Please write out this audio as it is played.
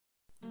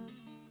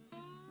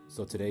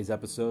So today's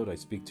episode, I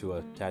speak to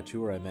a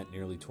tattooer I met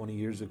nearly 20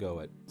 years ago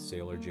at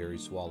Sailor Jerry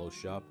Swallow's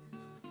shop.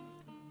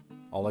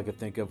 All I could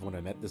think of when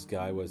I met this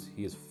guy was,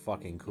 he is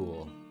fucking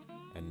cool,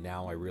 and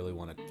now I really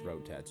want a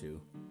throat tattoo.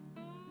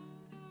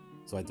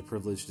 So I had the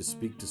privilege to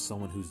speak to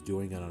someone who's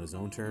doing it on his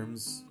own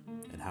terms,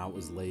 and how it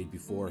was laid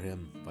before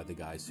him by the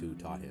guys who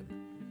taught him.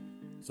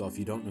 So if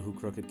you don't know who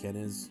Crooked Ken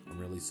is, I'm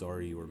really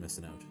sorry you were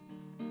missing out.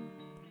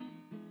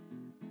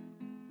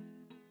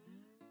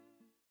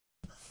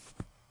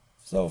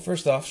 So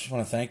first off, just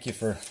want to thank you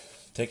for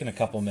taking a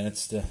couple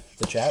minutes to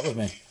chat with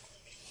me.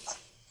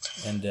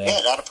 And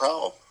yeah, not a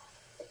problem.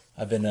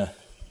 I've been a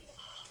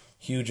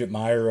huge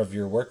admirer of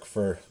your work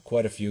for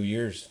quite a few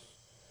years.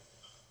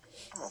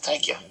 Well,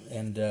 thank you.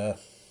 And I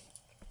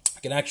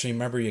can actually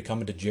remember you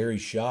coming to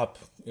Jerry's shop.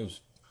 It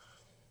was,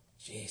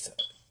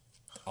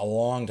 a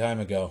long time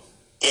ago.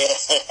 Yeah,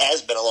 it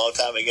has been a long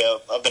time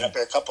ago. I've been up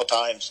there a couple of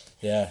times.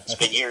 Yeah. It's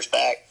been years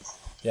back.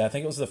 Yeah, I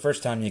think it was the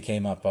first time you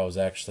came up. I was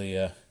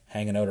actually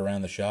hanging out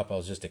around the shop. I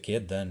was just a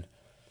kid then.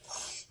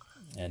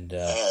 And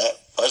yeah, that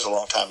was a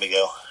long time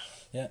ago.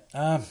 Yeah.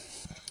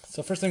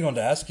 So first thing I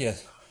wanted to ask you,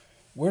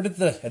 where did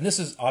and this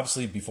is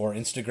obviously before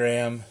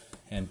Instagram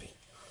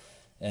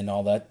and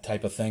all that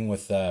type of thing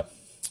with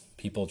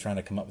people trying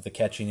to come up with the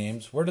catchy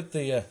names. Where did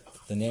the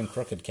name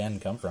Crooked Ken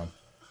come from?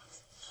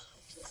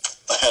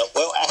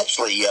 Well,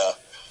 actually,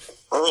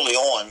 early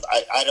on,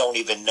 I don't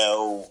even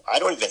know. I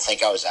don't even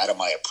think I was out of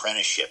my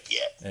apprenticeship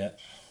yet. Yeah.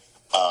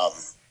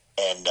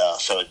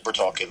 So we're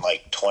talking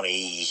like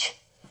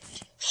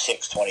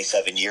 26,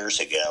 27 years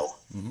ago.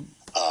 Mm-hmm.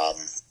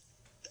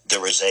 There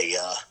was a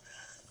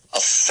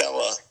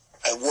fella.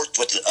 I worked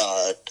with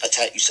a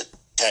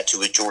tattoo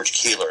with George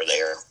Keeler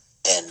there,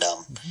 and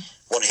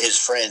one of his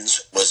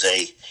friends was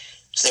his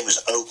name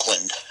was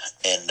Oakland,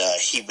 and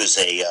he was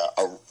a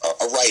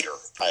writer.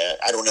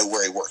 I don't know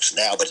where he works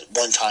now, but at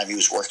one time he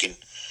was working.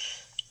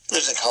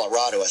 Lives in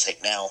Colorado, I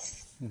think now.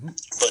 Mm-hmm.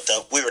 But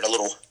we were at a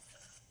little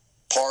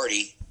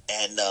party,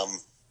 and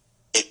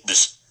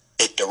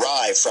it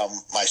derived from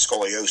my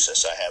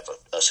scoliosis. I have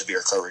a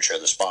severe curvature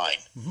of the spine.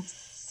 Mm-hmm.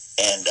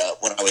 And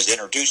when I was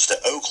introduced to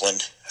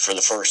Oakland for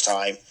the first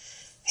time,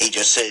 he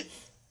just said,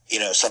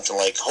 something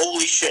like,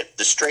 "Holy shit,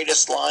 the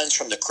straightest lines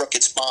from the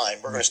crooked spine.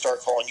 We're going to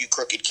start calling you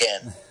Crooked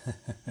Ken."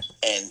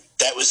 And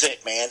that was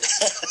it, man.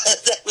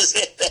 That was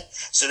it.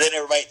 So then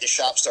everybody at the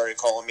shop started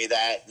calling me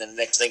that. And then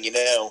the next thing you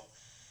know,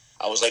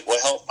 I was like,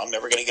 well, I'm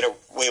never going to get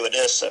away with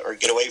this or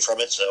get away from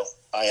it. So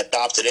I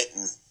adopted it,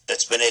 and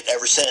that's been it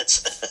ever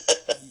since.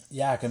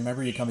 Yeah, I can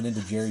remember you coming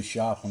into Jerry's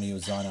shop when he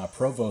was on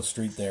Provo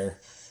Street there.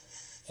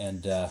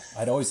 And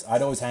I'd always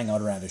hang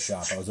out around his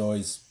shop. I was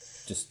always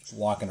just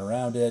walking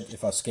around it.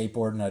 If I was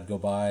skateboarding, I'd go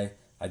by.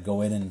 I'd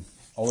go in and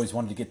always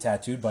wanted to get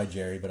tattooed by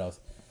Jerry, but I was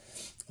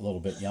a little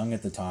bit young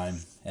at the time.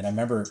 And I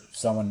remember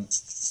someone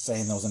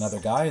saying there was another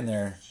guy in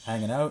there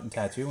hanging out and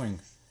tattooing,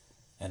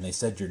 and they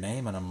said your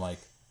name, and I'm like,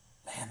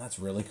 man, that's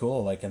really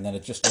cool. Like, and then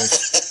it just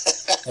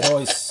it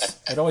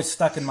always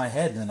stuck in my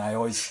head, and I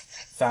always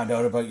found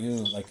out about you,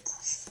 like,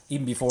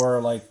 even before,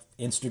 like,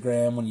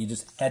 Instagram, when you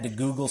just had to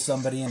Google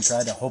somebody and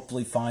try to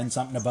hopefully find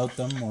something about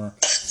them, or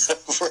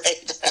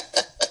right.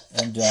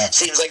 And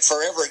seems like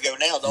forever ago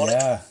now, don't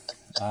it?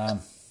 Yeah.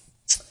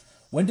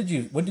 When did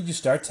you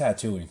start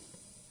tattooing?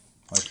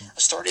 I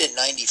started in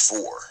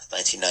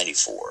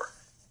 1994.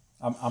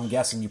 I'm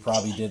guessing you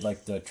probably did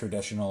like the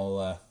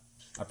traditional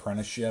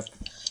apprenticeship.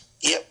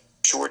 Yep,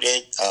 sure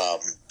did.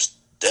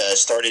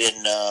 Started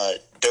in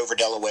Dover,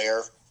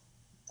 Delaware,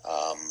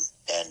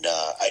 and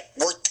I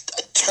worked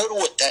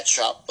total at that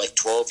shop like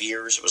 12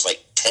 years. It was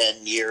like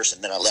 10 years,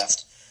 and then I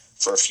left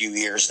for a few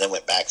years, and then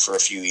went back for a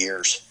few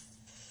years.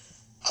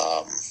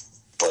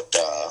 But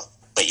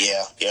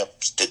yeah,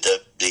 did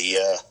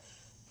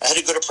I had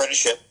a good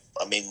apprenticeship.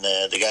 I mean,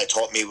 the guy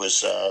taught me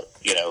was, a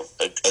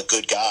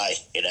good guy,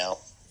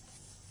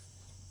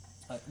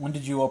 When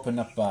did you open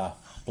up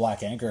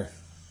Black Anchor?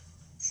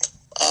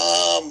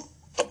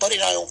 A buddy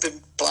and I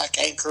opened Black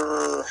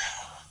Anchor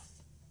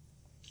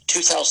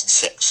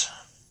 2006.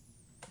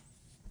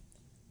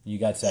 You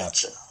got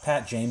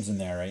Pat James in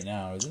there right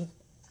now, is it?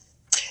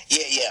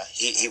 Yeah.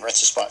 He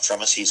rents a spot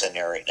from us. He's in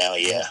there right now,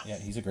 yeah. Yeah,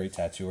 he's a great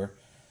tattooer.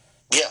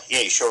 Yeah,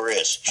 he sure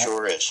is.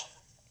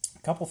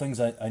 A couple things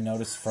I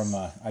noticed from,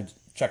 I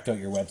checked out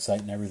your website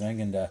and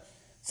everything, and it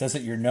says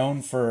that you're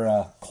known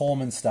for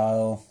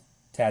Coleman-style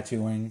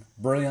tattooing.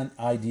 Brilliant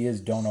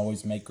ideas don't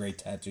always make great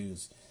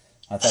tattoos.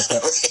 I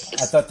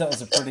thought that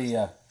was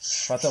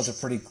a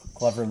pretty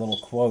clever little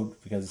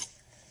quote, because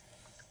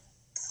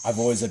I've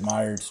always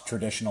admired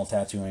traditional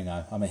tattooing.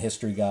 I'm a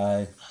history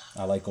guy.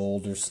 I like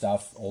older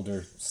stuff,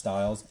 older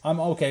styles. I'm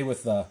okay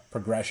with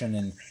progression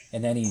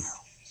in any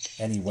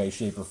way,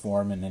 shape, or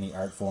form, in any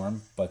art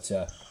form. But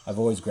I've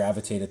always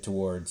gravitated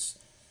towards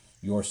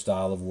your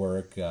style of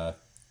work.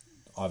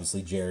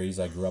 Obviously, Jerry's.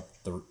 I grew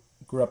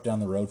up down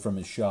the road from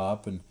his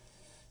shop, and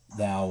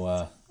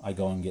now I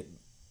go and get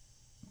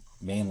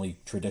mainly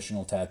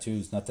traditional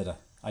tattoos. Not that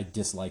I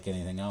dislike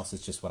anything else.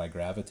 It's just what I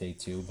gravitate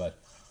to. But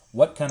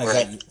What kind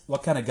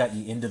of got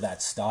you into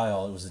that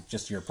style? Was it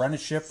just your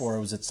apprenticeship, or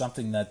was it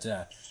something that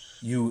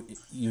you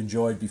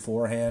enjoyed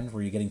beforehand?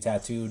 Were you getting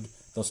tattooed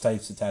those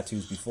types of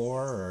tattoos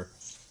before, or?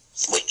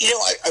 Well,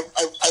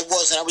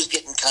 I was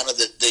getting kind of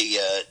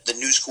the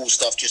new school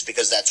stuff just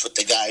because that's what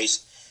the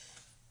guys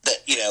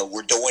that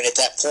were doing at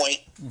that point.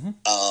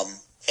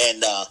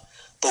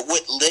 But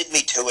what led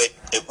me to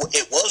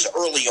it was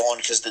early on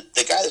because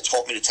the guy that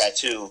taught me to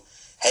tattoo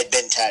had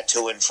been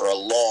tattooing for a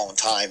long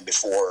time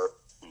before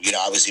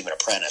I was even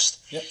apprenticed.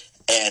 Yep.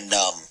 And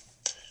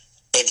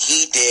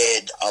he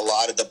did a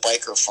lot of the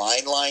biker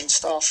fine line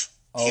stuff.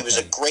 Okay. He was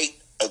a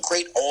great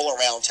all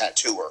around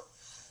tattooer.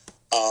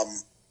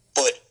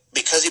 But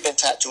because he'd been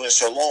tattooing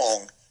so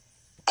long,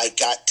 I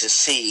got to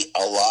see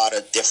a lot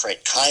of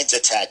different kinds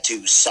of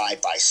tattoos side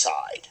by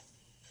side.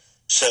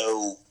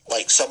 So,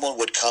 like, someone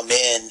would come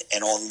in,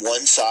 and on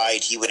one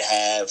side he would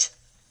have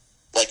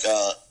like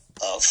a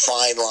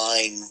fine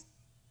line,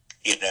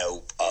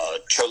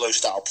 Cholo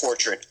style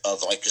portrait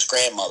of like his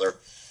grandmother,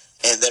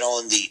 and then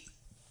on the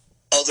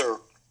other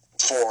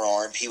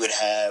forearm he would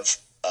have,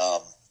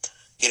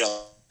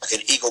 like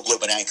an eagle,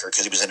 globe, and anchor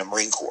because he was in the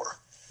Marine Corps.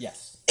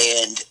 Yes.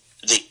 And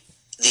the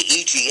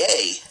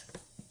EGA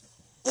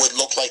would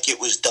look like it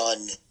was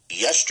done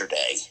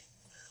yesterday,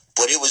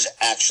 but it was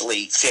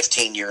actually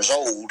 15 years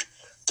old.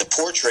 The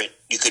portrait,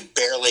 you could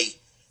barely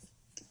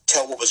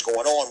tell what was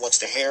going on once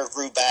the hair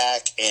grew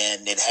back,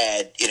 and it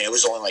had, it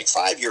was only like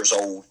 5 years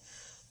old,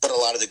 but a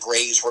lot of the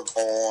grays were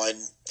gone,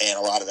 and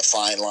a lot of the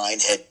fine line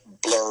had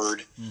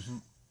blurred. Mm-hmm.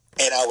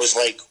 And I was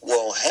like,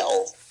 well,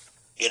 hell,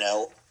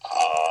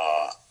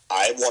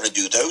 I want to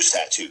do those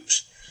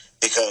tattoos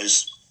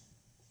because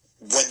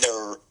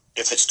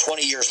if it's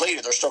 20 years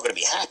later, they're still going to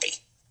be happy.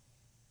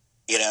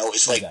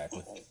 It's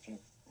exactly. Like,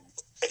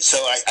 so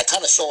I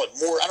kind of saw it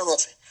more. I don't know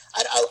if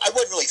I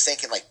wasn't really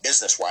thinking like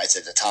business wise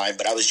at the time,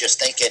 but I was just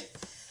thinking,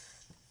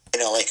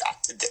 like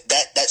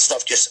that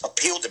stuff just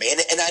appealed to me.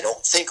 And I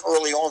don't think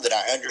early on that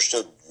I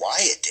understood why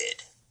it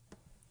did.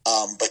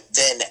 But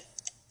then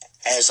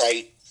as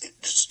I,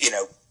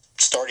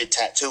 started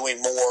tattooing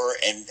more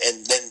and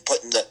then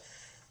putting the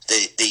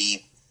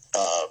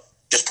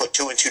just put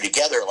two and two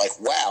together, like,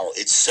 wow,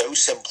 it's so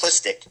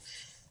simplistic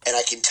and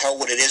I can tell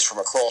what it is from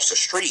across the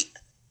street.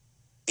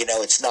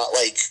 It's not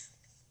like,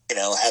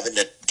 having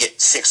to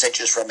get 6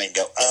 inches from it and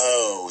go,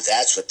 oh,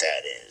 that's what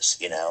that is,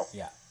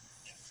 Yeah.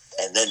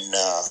 And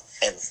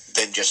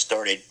then just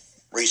started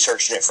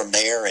researching it from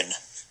there, and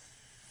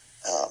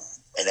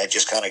I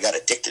just kind of got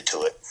addicted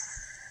to it.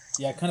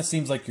 Yeah, it kind of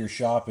seems like your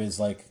shop is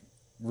like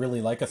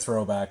really like a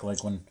throwback, like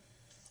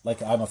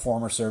I'm a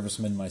former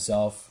serviceman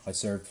myself. I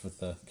served with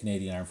the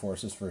Canadian Armed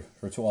Forces for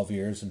 12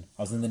 years, and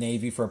I was in the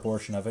Navy for a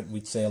portion of it.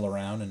 We'd sail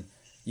around, and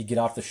you get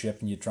off the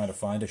ship, and you'd try to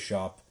find a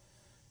shop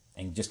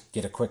and just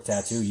get a quick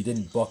tattoo. You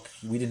didn't book.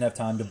 We didn't have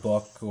time to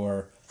book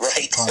or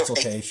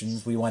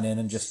consultations. Right. We went in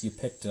and you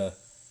picked I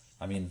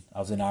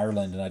was in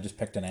Ireland, and I just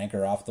picked an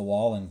anchor off the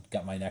wall and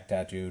got my neck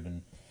tattooed.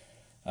 And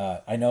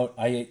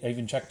I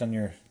even checked on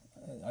your.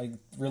 I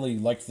really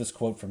liked this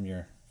quote from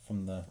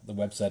the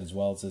website as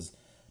well. It says,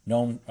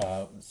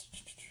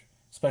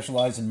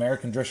 specialized in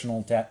American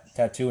traditional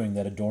tattooing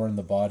that adorn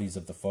the bodies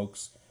of the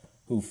folks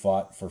who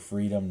fought for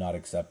freedom, not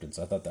acceptance.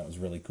 I thought that was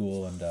really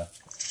cool. And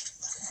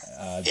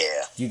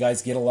yeah. Do you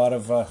guys get a lot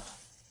of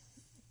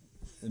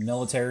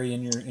military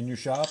in your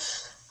shop?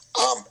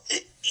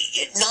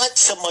 Not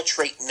so much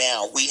right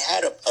now. We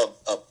had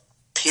a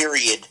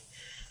period.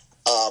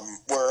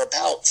 We're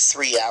about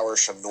 3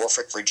 hours from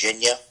Norfolk,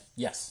 Virginia.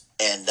 Yes.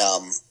 And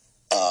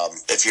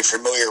if you're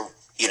familiar,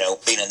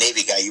 being a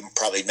Navy guy, you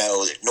probably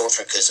know that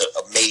Norfolk is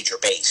a major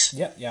base.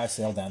 Yeah, I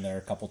sailed down there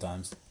a couple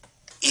times.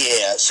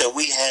 Yeah, so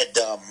we had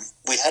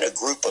a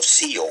group of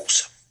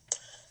SEALs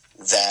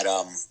that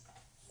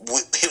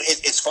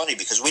it's funny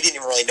because we didn't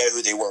even really know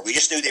who they were. We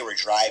just knew they were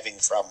driving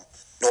from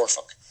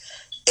Norfolk,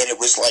 and it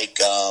was like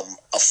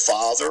a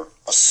father,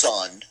 a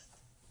son,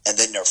 and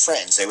then their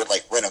friends. They would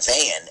like rent a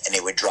van, and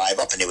they would drive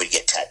up, and they would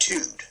get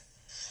tattooed.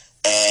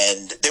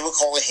 And they would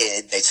call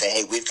ahead. They'd say,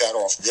 hey, we've got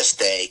off this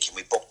day. Can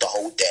we book the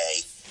whole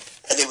day?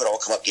 And they would all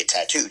come up and get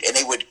tattooed. And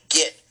they would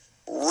get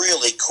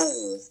really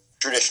cool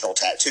traditional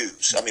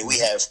tattoos. I mean, we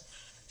have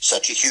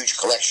such a huge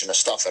collection of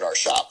stuff at our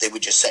shop. They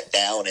would just sit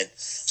down, and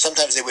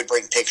sometimes they would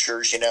bring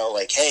pictures,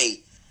 like,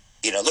 hey,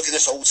 look at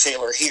this old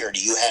sailor here. Do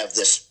you have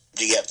this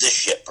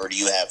ship, or do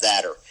you have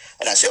that?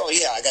 And I say, oh,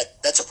 yeah,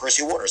 that's a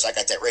Percy Waters. I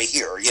got that right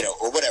here,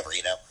 or whatever,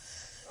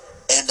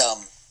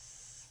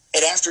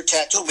 And after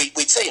tattoo,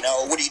 we'd say,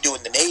 what do you do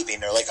in the Navy?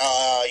 And they're like,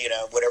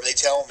 whatever they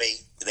tell me.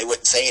 They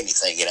wouldn't say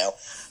anything,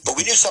 But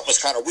we knew something was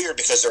kind of weird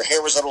because their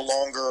hair was a little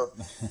longer.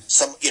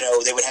 Some,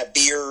 they would have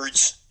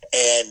beards,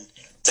 and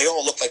they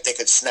all looked like they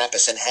could snap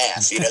us in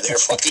half. They're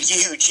fucking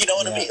huge. You know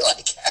what I mean?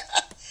 Like,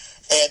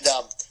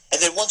 and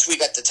then once we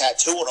got to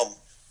tattooing them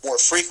more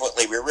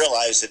frequently, we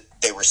realized that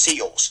they were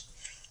SEALs.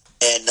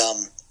 And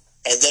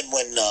then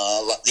when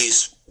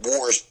these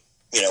wars,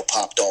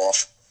 popped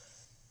off,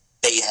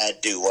 they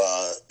had to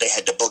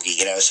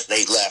boogie, so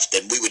they left,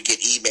 and we would get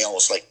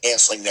emails like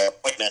canceling their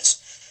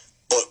appointments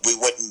but we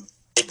wouldn't.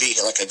 It'd be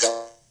like a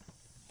gun.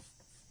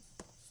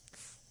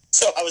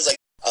 So I was like,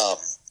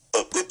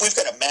 but we've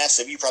got a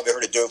massive. You probably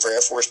heard of Dover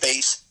Air Force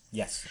Base.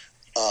 Yes.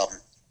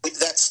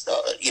 That's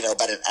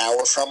about an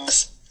hour from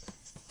us.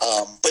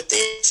 But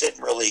they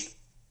didn't really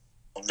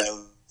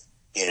know,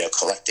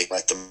 collecting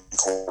like the Marine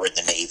Corps and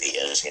the Navy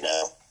is,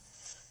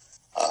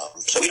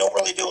 So we don't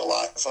really do a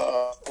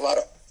lot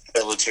of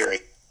military.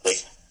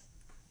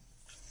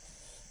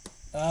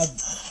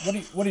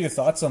 What are your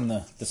thoughts on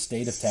the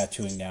state of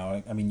tattooing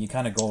now? I mean, you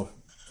kind of go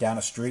down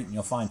a street and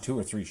you'll find 2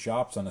 or 3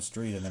 shops on the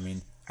street, and I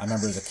mean, I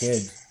remember as a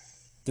kid,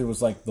 there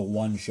was like the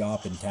one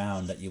shop in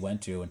town that you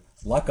went to, and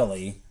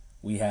luckily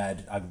we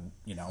had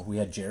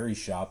Jerry's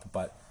shop.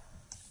 But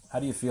how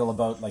do you feel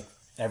about like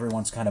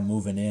everyone's kind of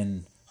moving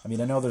in? I mean,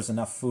 I know there's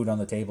enough food on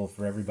the table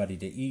for everybody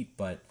to eat,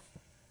 but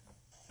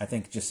I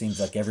think it just seems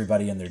like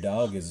everybody and their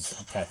dog is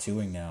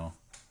tattooing now.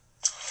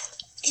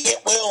 Yeah,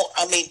 well,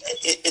 I mean,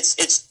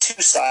 it's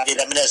two-sided.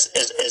 I mean, as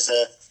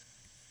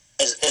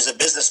a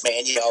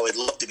businessman, I would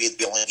love to be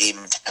the only game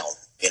in town.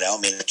 I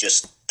mean,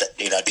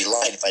 I'd be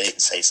lying if I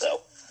didn't say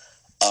so.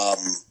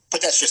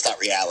 But that's just not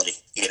reality,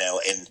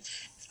 And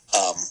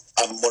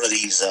I'm one of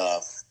these,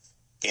 I'm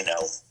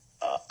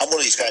one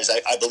of these guys.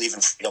 I believe in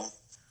freedom.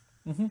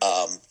 Mm-hmm.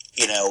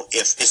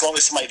 If as long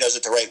as somebody does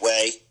it the right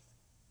way,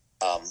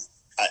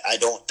 I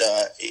don't.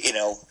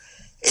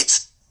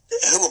 It's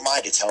who am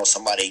I to tell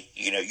somebody?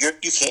 You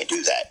can't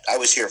do that. I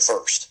was here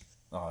first.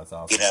 Oh, that's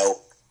awesome. Now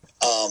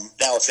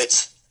if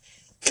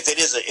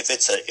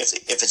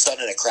it's done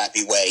in a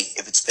crappy way,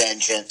 if it's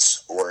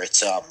vengeance or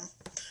it's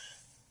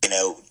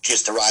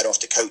just to ride off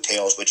the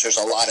coattails, which there's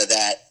a lot of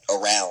that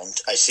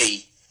around. I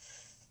see,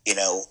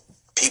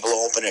 people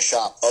open a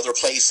shop other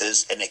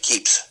places and it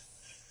keeps,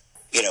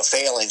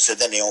 failing. So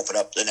then they open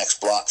up the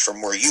next block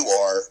from where you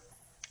are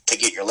to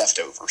get your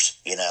leftovers,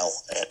 and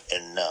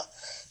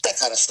that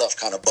kind of stuff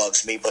kind of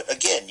bugs me. But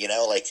again,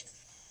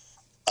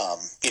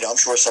 I'm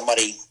sure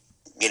somebody,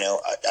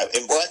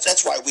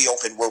 that's why we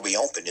opened where we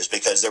opened, is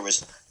because there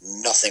was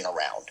nothing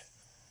around.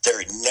 There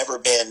had never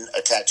been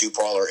a tattoo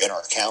parlor in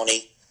our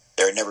county.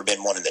 There had never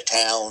been one in the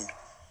town.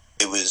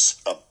 It was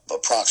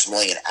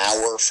approximately an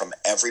hour from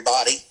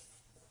everybody.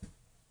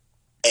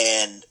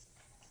 And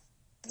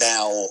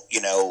now,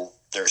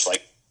 there's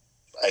like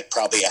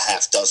probably a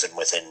half dozen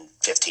within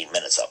 15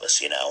 minutes of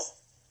us,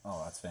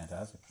 Oh, that's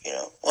fantastic.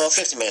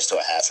 50 minutes to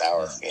a half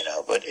hour,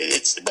 but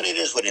it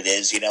is what it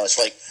is. It's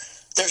like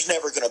there's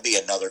never going to be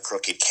another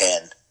Crooked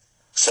Ken.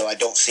 So I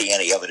don't see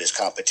any of it as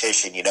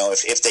competition.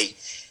 If they,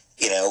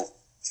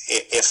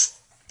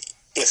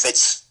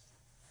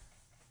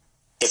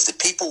 if the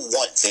people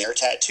want their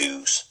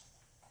tattoos,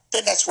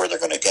 then that's where they're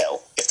going to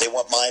go. If they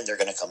want mine, they're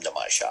going to come to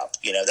my shop.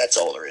 That's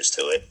all there is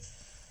to it.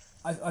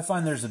 I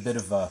find there's a bit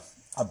of a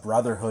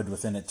brotherhood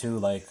within it too.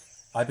 Like,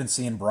 I've been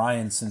seeing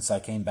Brian since I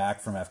came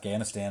back from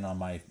Afghanistan on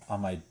my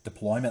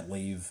deployment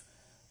leave,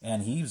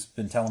 and he's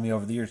been telling me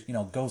over the years,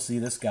 go see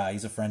this guy.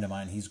 He's a friend of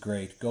mine. He's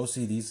great. Go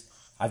see these.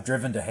 I've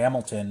driven to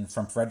Hamilton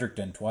from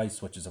Fredericton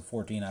twice, which is a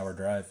 14-hour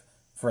drive,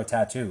 for a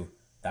tattoo.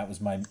 That was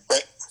my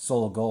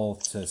sole goal,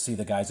 to see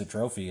the guys at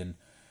Trophy. And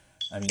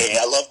I mean,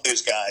 I love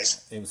those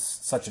guys. It was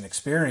such an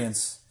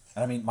experience.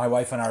 I mean, my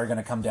wife and I are going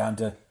to come down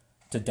to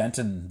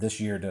Denton this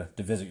year to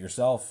visit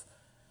yourself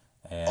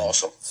and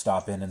awesome.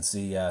 Stop in and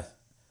see the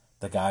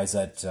guys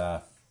at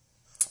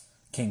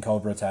King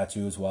Cobra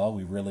Tattoo as well.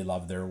 We really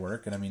love their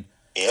work. And I mean,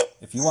 yep.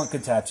 If you want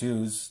good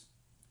tattoos,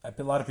 a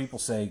lot of people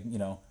say,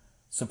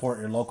 support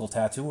your local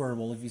tattooer.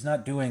 Well, if he's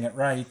not doing it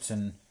right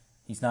and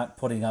he's not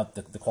putting out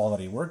the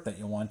quality work that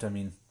you want, I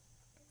mean,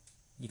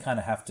 you kind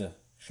of have to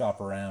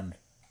shop around.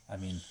 I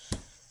mean,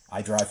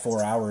 I drive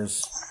 4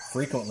 hours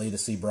frequently to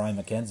see Brian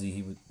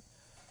McKenzie.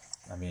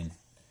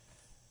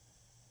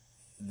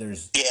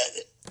 There's... Yeah,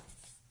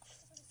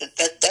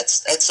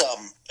 that's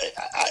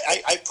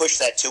I push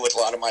that too with a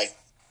lot of my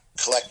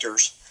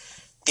collectors.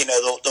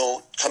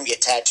 They'll come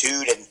get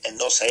tattooed and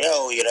they'll say,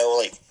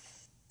 I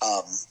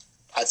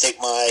think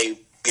my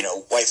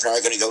wife and I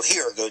are going to go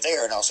here or go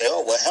there, and I'll say,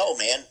 oh well, hell,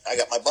 man, I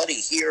got my buddy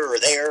here or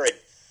there, and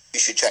you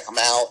should check them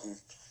out. And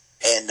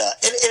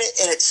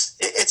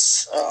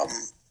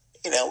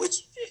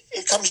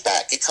it comes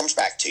back. It comes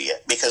back to you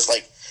because,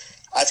 like,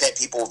 I've had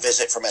people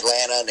visit from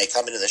Atlanta and they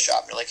come into the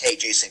shop and they're like, hey,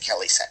 Jason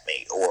Kelly sent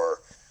me, or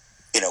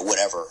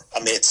whatever. I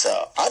mean, it's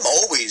I'm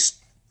always,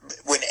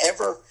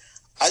 whenever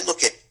I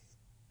look at,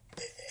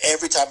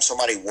 every time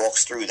somebody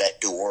walks through that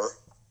door,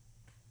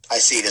 I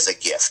see it as a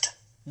gift,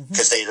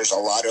 because there's a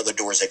lot of other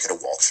doors they could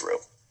have walked through.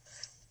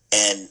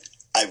 And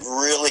I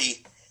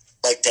really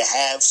like to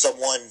have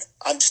someone,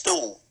 I'm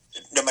still,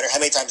 no matter how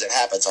many times it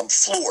happens, I'm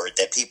floored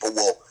that people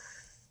will,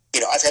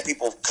 I've had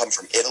people come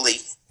from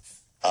Italy.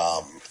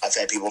 I've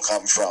had people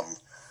come from,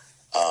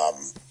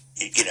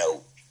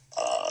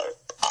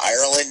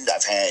 Ireland.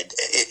 I've had,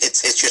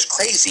 it's just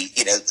crazy,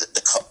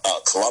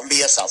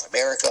 Colombia, South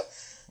America,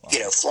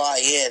 fly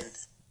in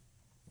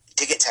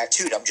to get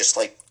tattooed. I'm just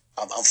like,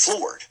 I'm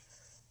floored.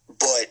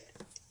 But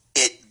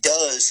it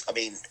does, I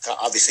mean,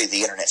 obviously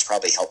the internet's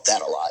probably helped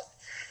that a lot.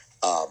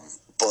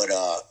 But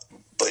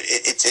but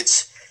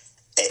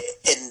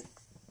and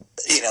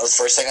the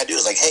first thing I do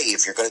is like, hey,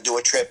 if you're going to do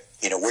a trip,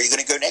 where are you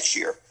going to go next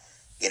year?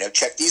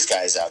 Check these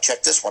guys out,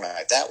 check this one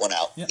out, that one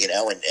out, yeah.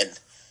 and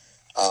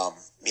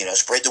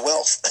spread the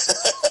wealth.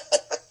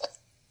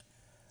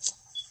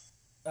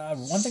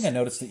 One thing I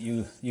noticed that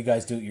you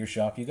guys do at your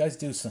shop, you guys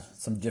do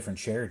some different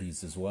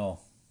charities as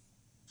well.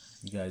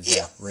 You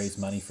guys raise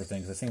money for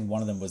things. I think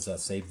one of them was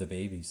Save the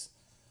Babies.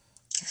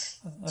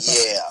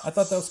 I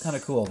thought that was kind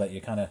of cool that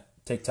you kind of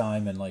take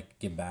time and like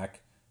give back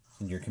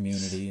in your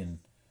community. And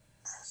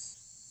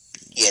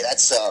yeah,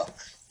 that's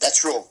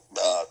real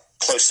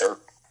close to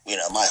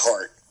my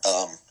heart.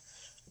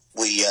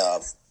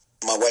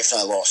 My wife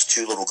and I lost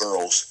two little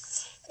girls,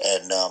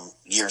 and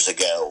years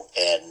ago,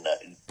 and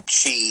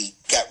she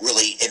got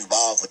really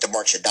involved with the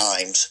March of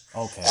Dimes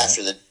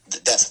after the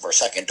death of our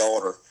second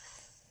daughter,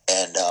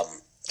 and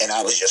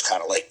I was just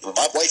kind of like,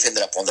 my wife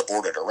ended up on the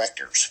board of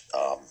directors,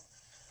 of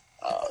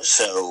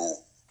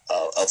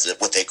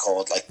what they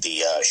called like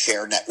the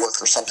Share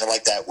Network or something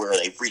like that, where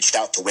they reached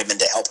out to women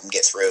to help them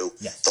get through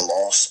the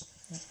loss.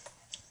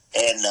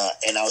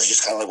 And I was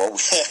just kind of like, well,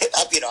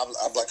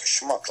 I'm like a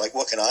schmuck. Like,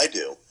 what can I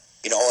do?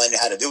 All I knew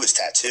how to do was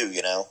tattoo,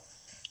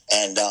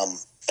 And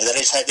then I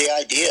just had the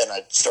idea, and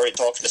I started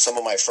talking to some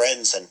of my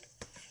friends, and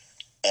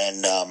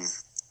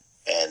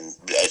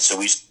so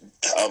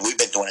we've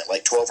been doing it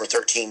like 12 or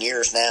 13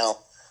 years now,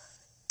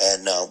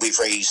 and we've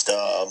raised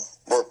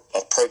we're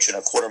approaching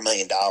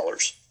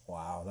 $250,000.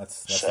 Wow,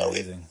 that's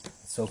amazing.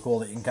 It's so cool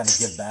that you can kind of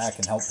give back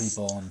and help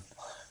people. And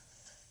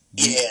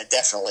yeah,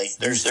 definitely.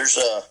 There's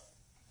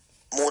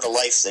more to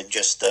life than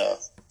just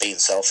being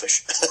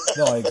selfish.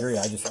 No, I agree.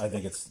 I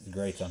think it's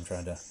great. I'm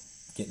trying to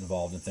get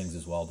involved in things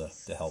as well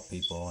to help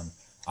people, and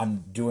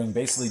I'm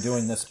basically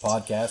doing this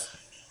podcast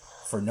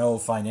for no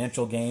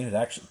financial gain. It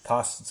actually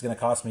it's going to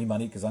cost me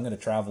money because I'm going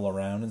to travel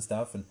around and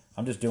stuff, and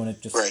I'm just doing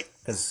it just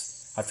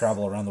because I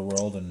travel around the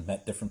world and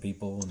met different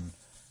people,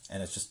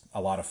 and it's just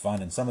a lot of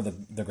fun, and some of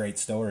the great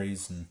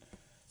stories and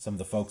some of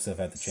the folks I've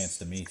had the chance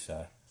to meet.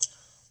 Yeah,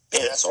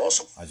 that's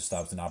awesome. I just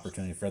thought it was an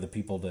opportunity for other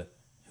people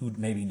who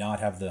maybe not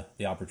have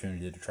the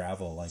opportunity to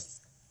travel. Like,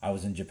 I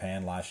was in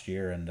Japan last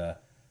year, and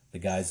the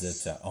guys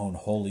that own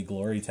Holy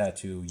Glory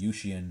Tattoo,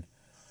 Yushin,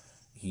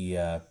 he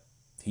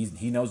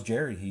knows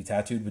Jerry. He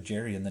tattooed with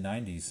Jerry in the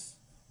 90s.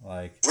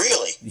 Like,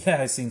 really?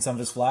 Yeah, I seen some of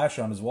his flash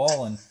on his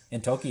wall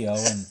in Tokyo,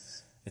 and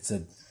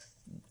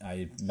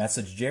I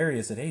messaged Jerry.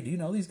 I said, hey, do you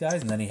know these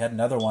guys? And then he had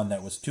another one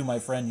that was to my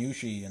friend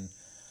Yushi, and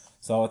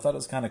so I thought it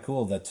was kind of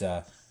cool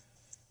that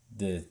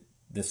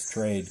this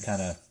trade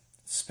kind of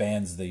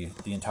spans the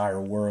entire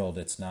world.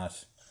 It's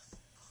not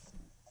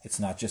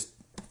just,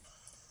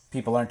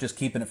 people aren't just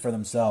keeping it for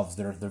themselves.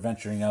 They're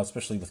venturing out,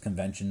 especially with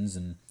conventions,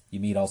 and you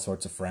meet all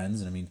sorts of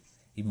friends. And I mean,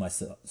 even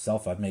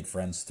myself, I've made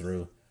friends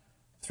through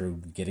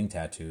getting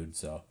tattooed.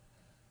 So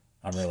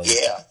I'm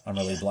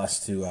really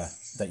blessed to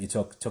that you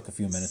took a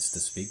few minutes to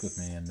speak with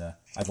me. And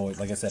I've always,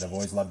 like I said, I've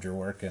always loved your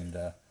work and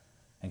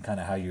kind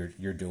of how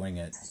you're doing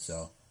it.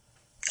 So.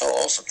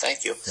 Oh, awesome!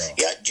 Thank you. So.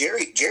 Yeah,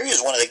 Jerry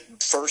is one of the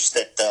first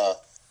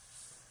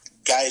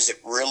guys that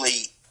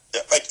really,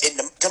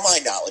 to my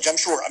knowledge, I'm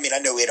sure. I mean, I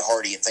know Ed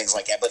Hardy and things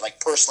like that, but like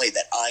personally,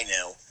 that I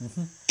know,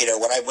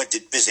 when I went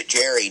to visit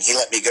Jerry, and he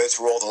let me go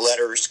through all the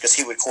letters because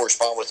he would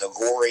correspond with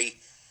Ogori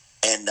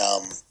and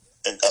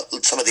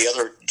some of the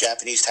other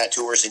Japanese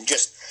tattooers, and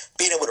just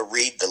being able to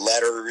read the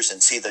letters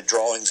and see the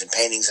drawings and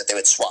paintings that they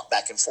would swap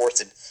back and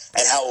forth, and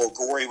how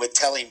Ogori would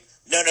tell him,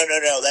 no,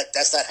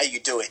 that's not how you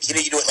do it. You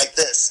do it like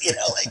this.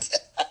 Like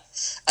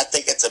I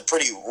think it's a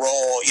pretty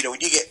raw.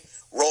 When you get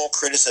raw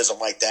criticism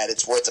like that,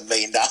 it's worth $1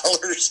 million.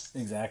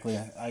 Exactly.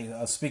 I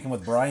was speaking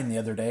with Brian the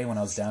other day when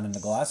I was down in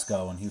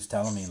Glasgow, and he was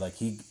telling me like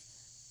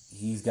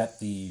he's got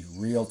the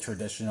real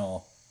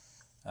traditional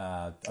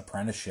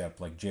apprenticeship,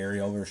 like Jerry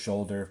over his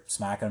shoulder,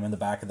 smacking him in the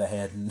back of the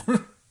head, and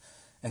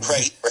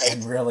right.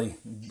 and really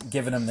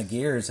giving him the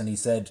gears. And he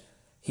said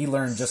he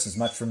learned just as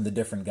much from the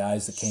different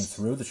guys that came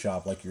through the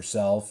shop, like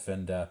yourself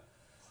and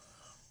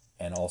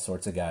all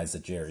sorts of guys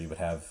that Jerry would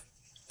have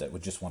that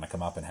would just want to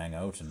come up and hang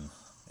out. And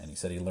he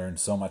said he learned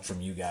so much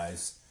from you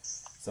guys.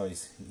 So he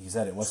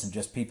said it wasn't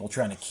just people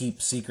trying to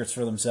keep secrets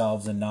for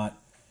themselves, and not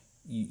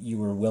you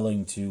were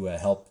willing to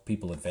help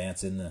people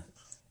advance in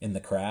the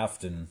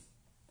craft and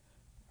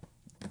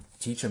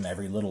teach them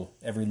every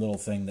little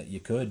thing that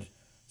you could,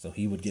 so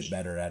he would get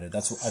better at it.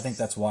 I think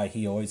that's why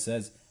he always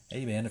says,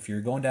 hey man, if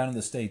you're going down in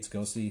the States,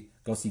 go see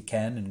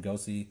Ken and go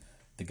see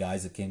the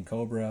guys at King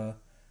Cobra,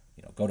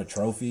 go to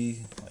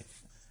Trophy. Like,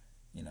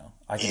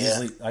 I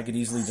could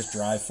easily just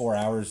drive 4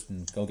 hours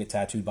and go get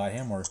tattooed by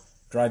him, or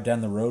drive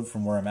down the road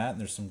from where I'm at,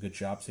 and there's some good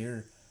shops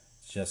here.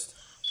 It's just,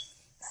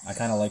 I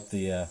kind of like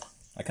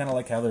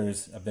how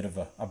there's a bit of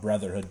a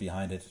brotherhood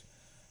behind it.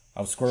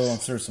 I was scrolling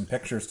through some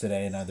pictures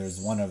today, and there's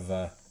one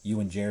of you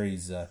and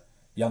Jerry's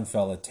young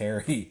fella,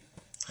 Terry,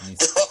 and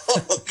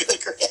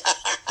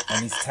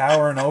he's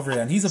towering over you,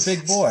 and he's a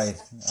big boy.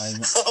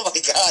 Oh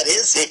my God,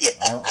 is he?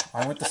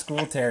 I went to school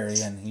with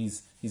Terry, and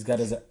he's got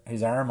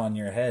his arm on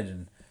your head,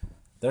 and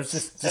there's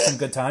just some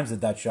good times at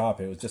that shop.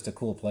 It was just a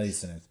cool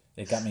place, and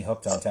it got me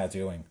hooked on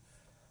tattooing.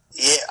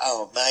 Yeah,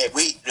 oh man,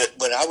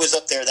 when I was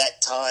up there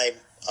that time,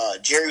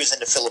 Jerry was in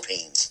the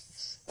Philippines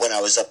when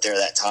I was up there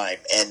that time,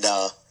 and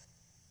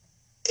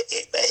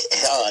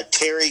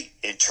Terry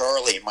and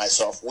Charlie and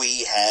myself,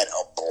 we had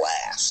a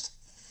blast.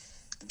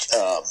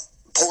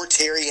 Poor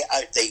Terry,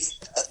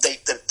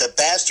 the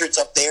bastards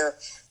up there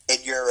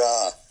in your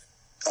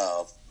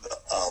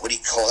what do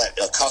you call that?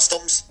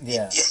 Customs.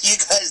 Yeah. You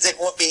guys didn't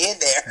want me in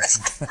there.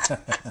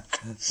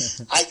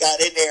 I got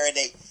in there and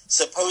they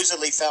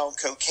supposedly found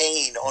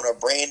cocaine on a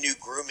brand new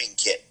grooming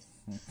kit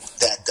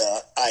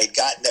that I had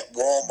gotten at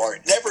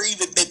Walmart. Never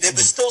even been, it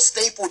was still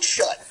stapled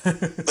shut.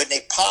 But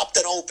they popped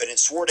it open and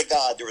swore to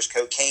God there was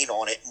cocaine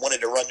on it and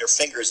wanted to run their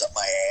fingers up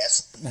my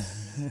ass.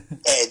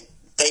 And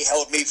they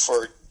held me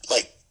for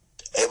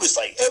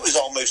it was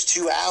almost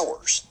 2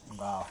 hours.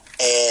 Wow.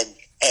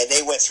 And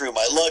they went through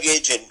my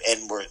luggage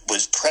and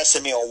was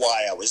pressing me on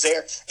why I was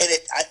there. And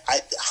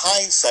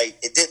hindsight,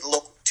 it didn't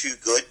look too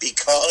good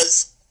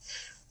because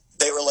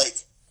they were like,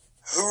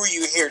 "Who are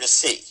you here to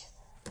see?"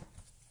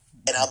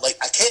 And I'm like,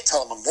 I can't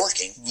tell them I'm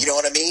working. You know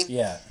what I mean?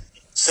 Yeah.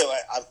 So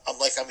I'm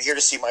like, I'm here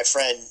to see my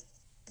friend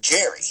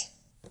Jerry.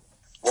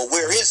 Well,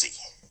 where is he?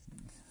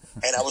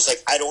 And I was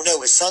like, I don't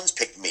know. His son's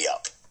picked me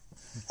up.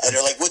 And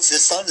they're like, what's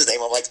his son's name?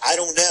 I'm like, I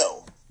don't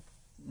know.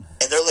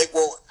 And they're like,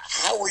 well,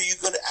 how do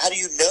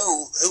you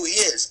know who he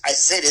is? I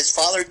said, his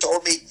father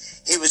told me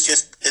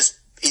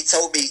he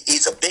told me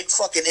he's a big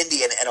fucking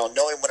Indian and I'll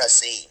know him when I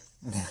see him.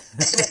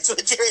 And that's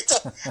what Jerry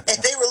told.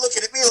 And they were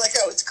looking at me like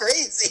I was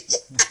crazy.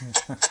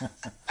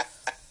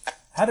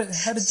 How did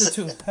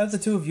the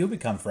two of you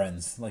become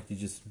friends? Like, did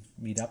you just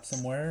meet up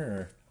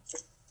somewhere,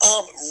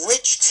 or?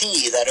 Rich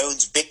T, that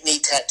owns Big Knee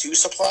Tattoo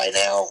Supply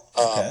now.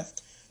 Okay.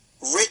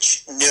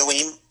 Rich knew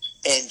him,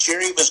 and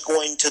Jerry was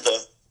going to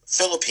the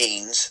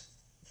Philippines,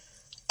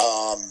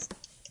 and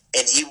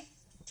he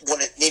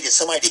needed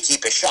somebody to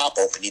keep his shop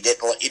open.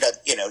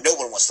 No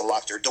one wants to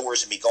lock their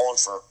doors and be gone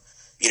for,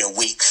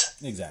 weeks.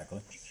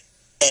 Exactly.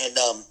 And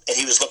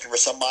he was looking for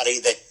somebody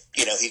that,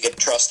 he could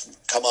trust and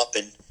come up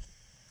and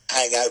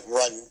hang out and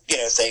run,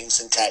 things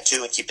and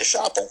tattoo and keep the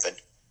shop open.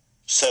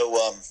 So,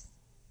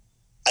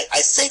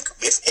 I think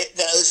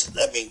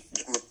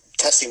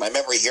testing my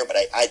memory here, but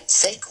I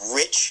think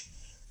Rich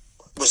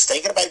was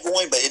thinking about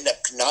going, but ended up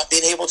not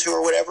being able to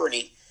or whatever. And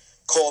he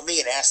called me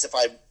and asked if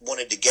I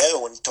wanted to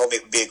go and told me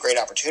it would be a great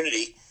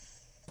opportunity.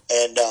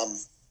 And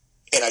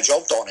I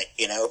jumped on it,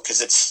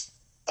 because it's,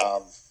 I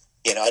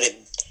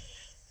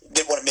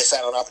didn't want to miss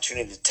out on an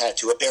opportunity to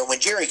tattoo up there. And when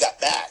Jerry got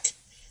back,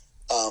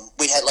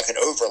 we had like an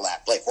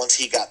overlap. Like once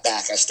he got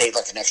back, I stayed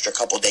like an extra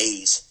couple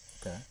days.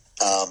 Okay.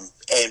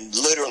 And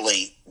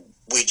literally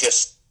we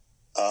just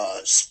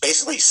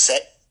basically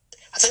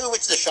I think we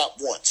went to the shop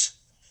once,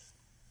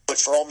 but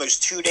for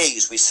almost 2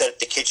 days we sat at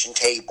the kitchen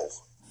table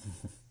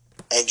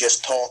and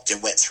just talked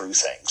and went through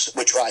things,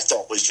 which I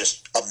thought was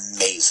just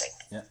amazing.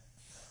 Yeah.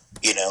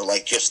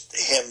 Just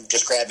him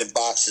just grabbing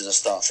boxes of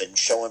stuff and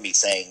showing me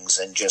things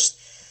and just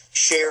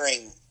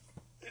sharing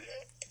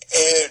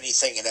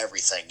anything and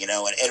everything,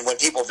 and when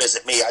people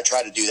visit me, I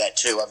try to do that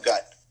too. I've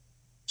got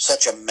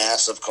such a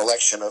massive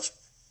collection of,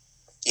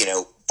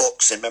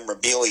 books and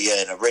memorabilia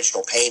and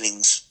original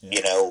paintings,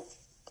 Yeah.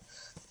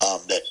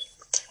 That,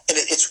 and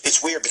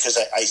it's weird because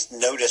I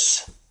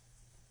notice,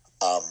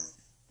 a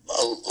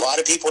lot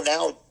of people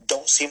now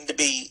don't seem to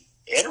be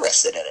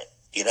interested in it,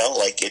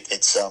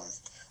 it's,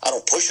 I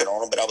don't push it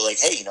on them, but I was like,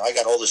 hey, I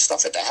got all this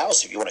stuff at the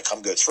house if you want to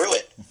come go through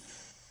it.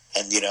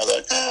 And, they're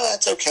like,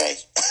 that's okay.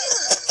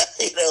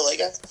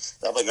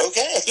 I'm like,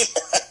 okay.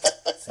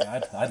 See,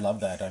 I'd love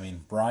that. I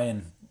mean,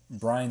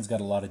 Brian's got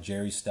a lot of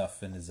Jerry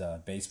stuff in his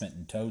basement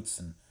and totes,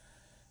 and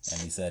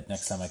he said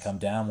next time I come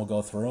down, we'll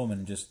go through them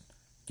and just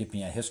give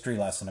me a history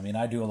lesson. I mean,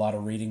 I do a lot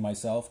of reading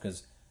myself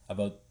because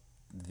about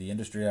the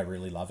industry, I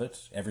really love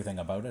it. Everything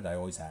about it, I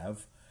always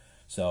have.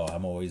 So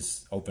I'm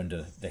always open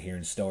to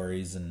hearing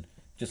stories and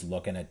just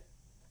looking at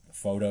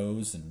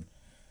photos, and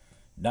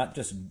not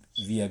just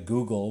via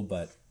Google,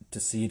 but to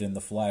see it in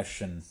the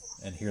flesh and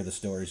hear the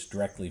stories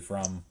directly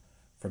from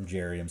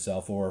Jerry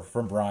himself, or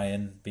from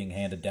Brian being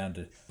handed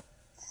down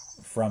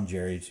from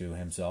Jerry to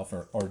himself,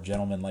 or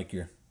gentlemen like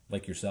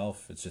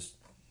yourself. It's just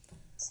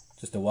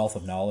a wealth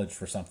of knowledge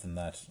for something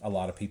that a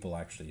lot of people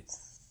actually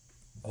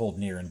hold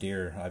near and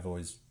dear. I've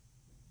always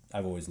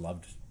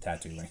loved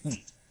tattooing.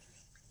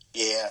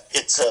 Yeah,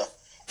 it's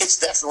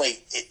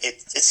definitely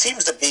it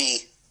seems to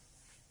be,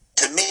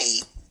 to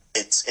me,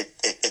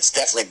 it's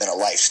definitely been a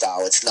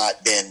lifestyle. It's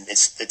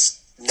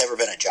never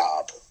been a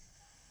job,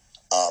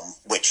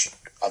 which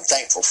I'm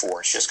thankful for.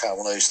 It's just kind of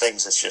one of those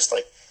things. It's just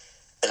like,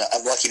 and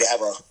I'm lucky to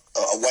have a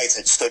wife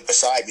that stood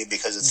beside me,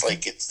 because it's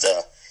like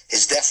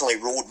it's definitely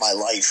ruled my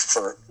life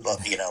for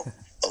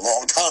a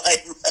long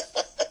time.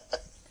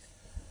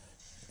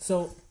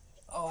 So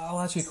I'll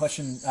ask you a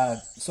question.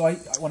 So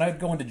when I'd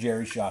go into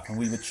Jerry's shop and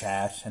we would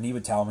chat, and he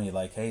would tell me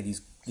like, hey,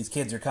 these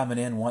kids are coming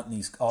in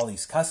wanting all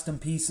these custom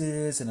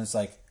pieces, and it's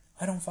like,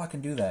 I don't fucking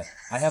do that.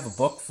 I have a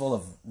book full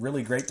of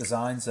really great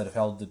designs that have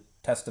held the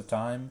test of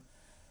time.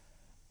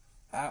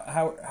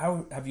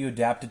 How have you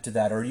adapted to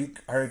that, or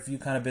have you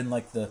kind of been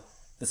like the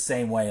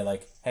same way?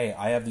 Like, hey,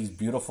 I have these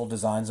beautiful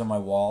designs on my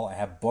wall. I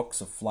have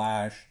books of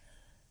Flash,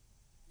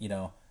 you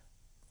know,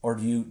 or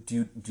do you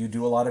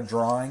do a lot of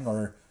drawing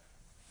or?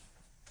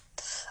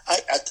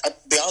 I'll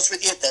be honest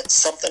with you, that's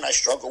something I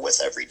struggle with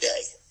every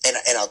day, and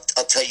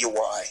I'll tell you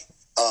why.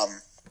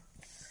 Um,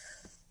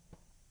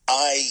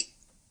 I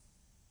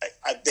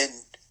I've been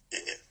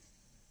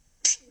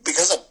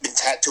because I've been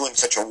tattooing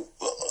such a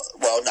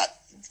well,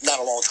 not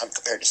a long time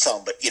compared to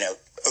some, but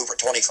over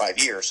 25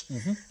 years.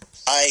 Mm-hmm.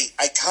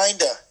 I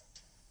kind of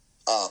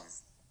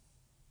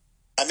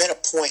I'm at a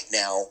point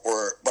now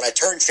where when I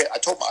turned 50,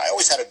 I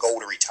always had a goal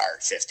to retire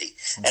at 50,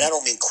 Mm-hmm. and I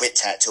don't mean quit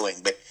tattooing,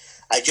 but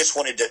I just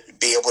wanted to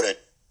be able to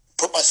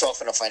put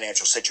myself in a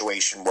financial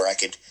situation where I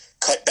could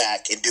cut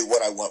back and do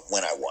what I want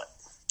when I want.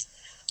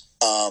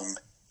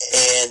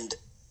 And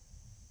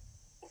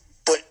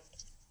but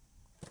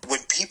when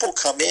people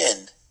come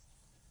in,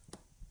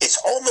 it's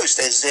almost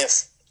as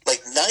if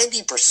like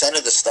 90%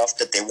 of the stuff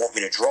that they want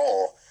me to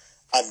draw,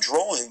 I'm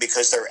drawing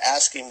because they're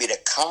asking me to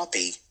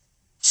copy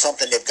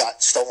something they've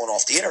got stolen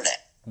off the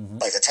internet, Mm-hmm.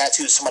 like a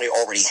tattoo somebody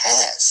already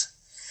has.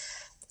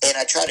 And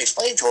I try to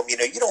explain to them,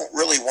 you don't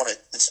really want to,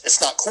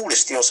 it's not cool to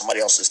steal somebody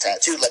else's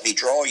tattoo. Let me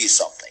draw you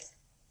something.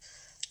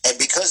 And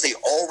because they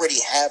already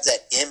have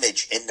that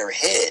image in their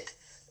head,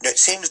 it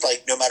seems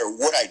like no matter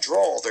what I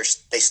draw,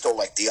 they still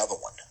like the other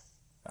one.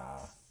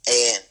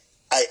 And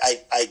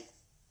I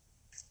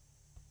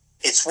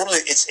it's one of the,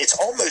 it's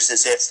almost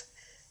as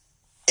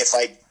if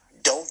I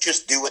don't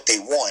just do what they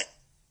want,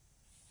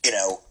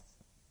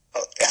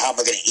 how am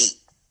I going to eat?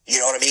 You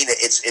know what I mean?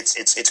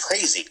 It's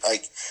crazy.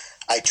 Like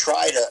I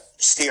try to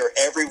steer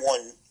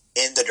everyone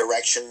in the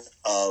direction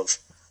of,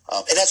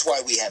 and that's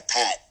why we have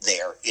Pat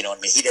there. You know what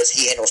I mean?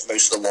 He handles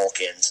most of the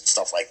walk-ins and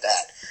stuff like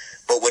that.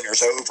 But when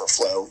there's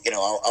overflow,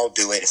 I'll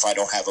do it. If I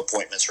don't have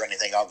appointments or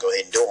anything, I'll go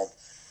ahead and do them.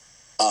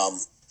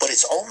 But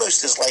it's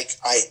almost as like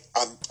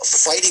I'm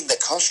fighting the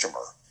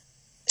customer,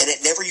 and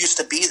it never used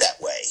to be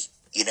that way.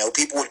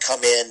 People would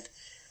come in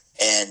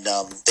and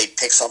they'd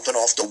pick something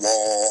off the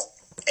wall,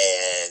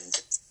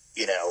 and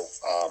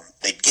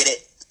they'd get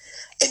it.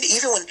 And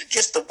even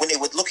when they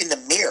would look in the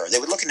mirror, and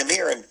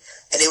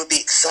they would be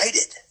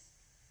excited.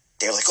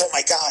 They're like, "Oh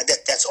my God,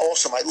 that's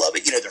awesome! I love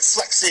it!" They're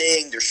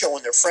flexing, they're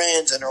showing their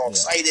friends, and they're all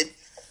excited.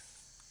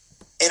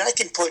 And I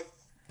can put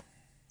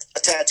a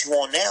tattoo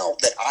on now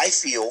that I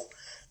feel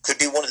could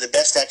be one of the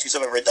best tattoos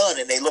I've ever done.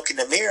 And they look in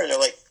the mirror and they're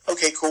like,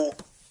 "Okay, cool."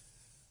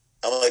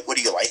 I'm like, "What,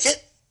 do you like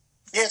it?"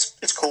 "Yeah,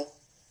 it's cool."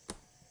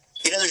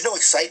 There's no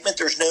excitement.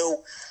 There's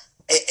no,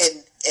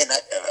 and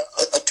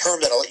a term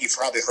that you've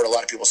probably heard a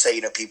lot of people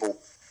say. People,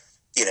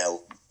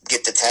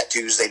 get the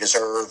tattoos they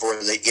deserve,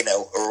 or they,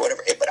 or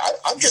whatever. But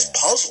I'm just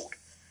puzzled.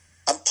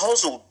 I'm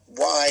puzzled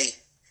why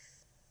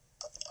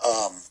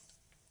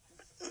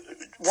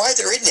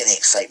there isn't any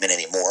excitement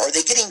anymore. Are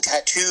they getting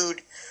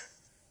tattooed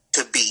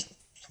to be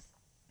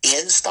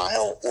in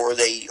style, or are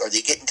they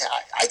getting?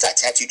 I got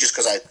tattooed just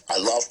because I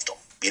loved them.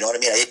 You know what I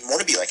mean? I didn't want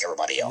to be like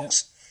everybody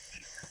else.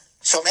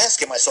 So I'm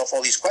asking myself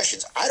all these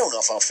questions. I don't know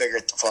if I'll figure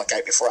it the fuck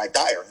out before I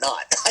die or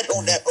not. I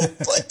don't know,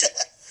 but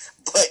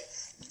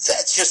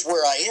that's just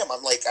where I am.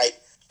 I'm like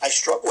I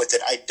struggle with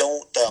it. I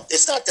don't.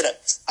 It's not that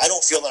I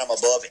don't feel that I'm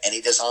above any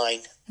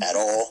design at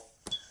all.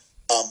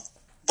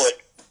 But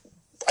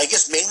I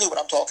guess mainly what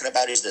I'm talking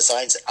about is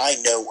designs that I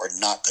know are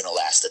not going to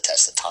last the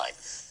test of time.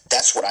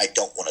 That's what I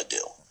don't want to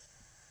do.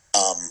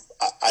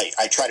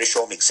 I try to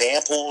show them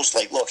examples.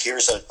 Like, look,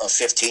 here's a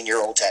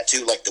 15-year-old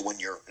tattoo, like the one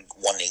you're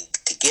wanting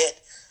to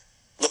get.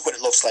 Look what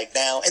it looks like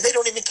now, and they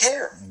don't even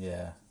care.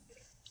 Yeah.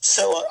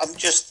 So I'm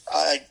just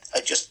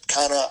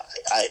kind of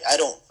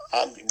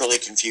I'm really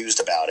confused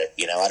about it.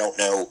 I don't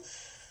know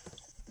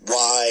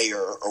why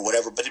or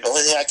whatever. But the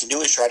only thing I can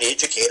do is try to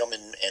educate them,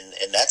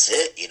 and that's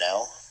it.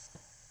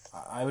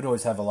 I would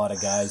always have a lot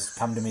of guys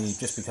come to me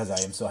just because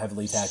I am so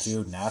heavily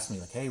tattooed and ask me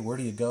like, "Hey, where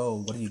do you go?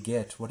 What do you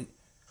get?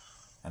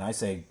 And I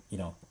say,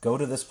 go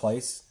to this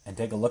place and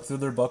take a look through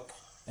their book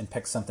and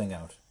pick something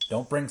out.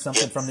 Don't bring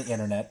something from the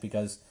internet,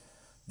 because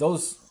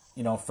those,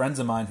 friends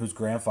of mine whose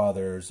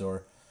grandfathers,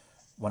 or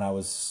when I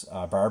was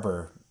a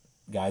barber,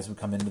 guys would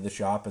come into the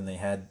shop and they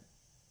had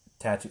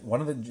tattoo. One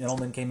of the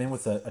gentlemen came in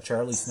with a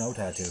Charlie Snow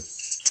tattoo,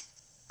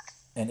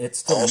 and it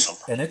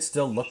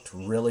still looked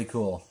really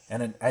cool.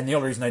 And the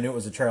only reason I knew it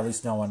was a Charlie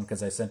Snow one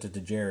because I sent it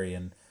to Jerry,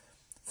 and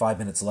 5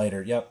 minutes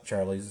later, yep,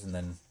 Charlie's, and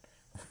then.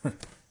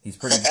 He's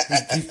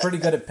pretty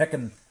good at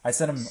picking. I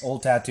send him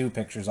old tattoo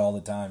pictures all the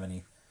time,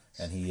 and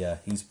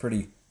he's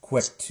pretty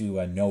quick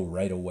to know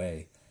right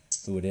away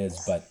who it is.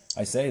 But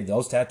I say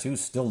those tattoos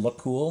still look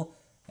cool,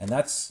 and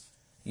that's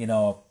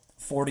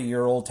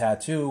 40-year-old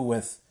tattoo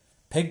with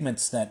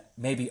pigments that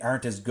maybe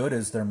aren't as good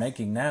as they're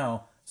making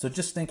now. So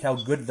just think how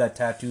good that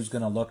tattoo is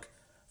going to look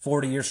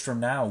 40 years from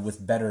now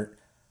with better,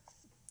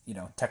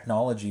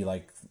 technology,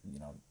 like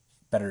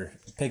better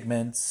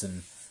pigments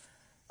and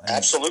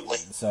absolutely.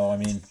 So I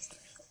mean.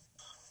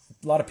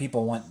 A lot of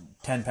people want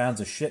 10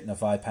 pounds of shit in a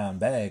 5-pound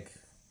bag.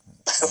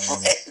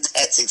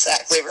 That's That's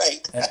exactly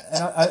right. And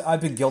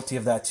I've been guilty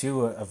of that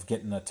too, of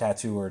getting a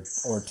tattoo or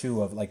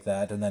two of like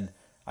that, and then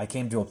I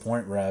came to a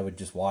point where I would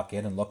just walk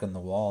in and look on the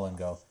wall and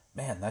go,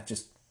 man,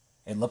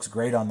 it looks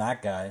great on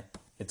that guy.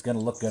 It's gonna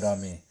look good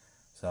on me.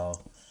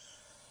 So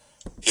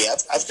Yeah,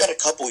 I've got a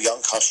couple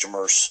young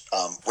customers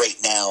right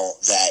now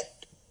that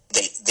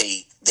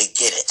they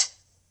get it.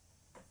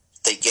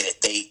 They get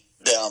it. They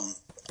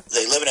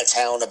live in a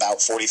town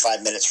about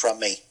 45 minutes from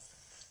me,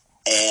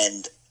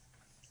 and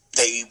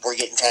they were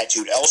getting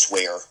tattooed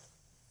elsewhere,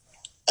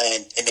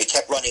 and they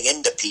kept running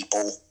into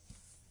people,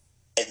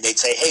 and they'd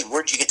say, "Hey,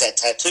 where'd you get that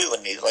tattoo?"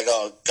 And they're like,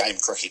 "Oh, a guy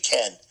named Crooked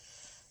Ken."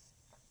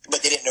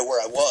 But they didn't know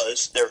where I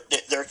was. They're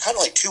kind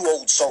of like two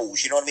old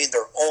souls. You know what I mean?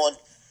 They're on.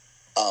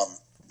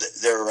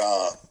 They're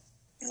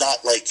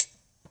not like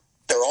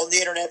they're on the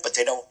internet, but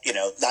they don't.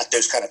 Not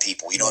those kind of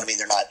people. You know what I mean?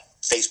 They're not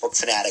Facebook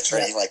fanatics or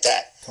anything like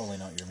that. Totally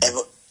not your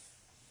man.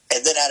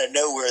 And then out of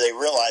nowhere, they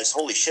realize,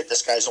 holy shit,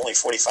 this guy's only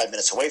 45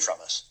 minutes away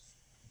from us.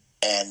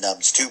 And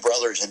it's two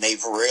brothers, and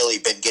they've really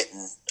been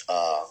getting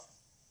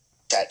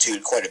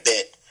tattooed quite a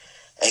bit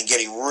and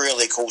getting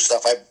really cool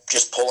stuff. I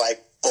just pull out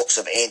books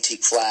of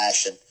antique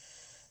flash, and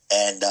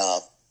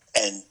I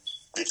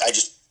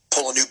just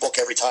pull a new book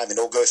every time, and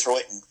they'll go through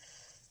it and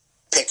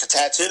pick a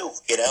tattoo,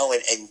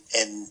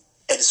 and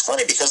it's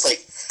funny because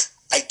like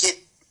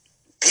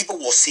people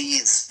will see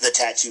the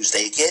tattoos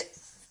they get,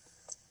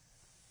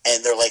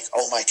 and they're like,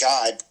 oh my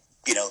God,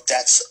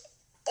 that's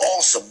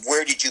awesome.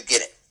 Where did you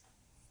get it?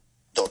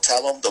 They'll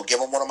tell them, they'll give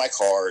them one of my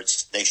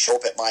cards. They show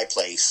up at my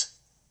place,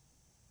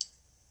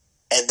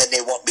 and then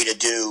they want me to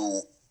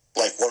do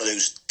like one of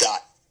those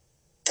dot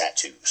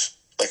tattoos,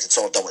 like it's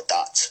all done with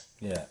dots.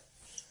 Yeah.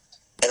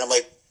 And I'm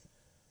like,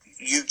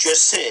 you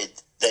just said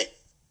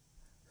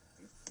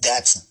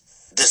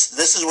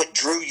this is what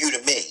drew you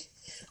to me,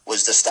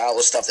 was the style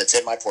of stuff that's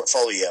in my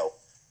portfolio,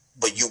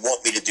 but you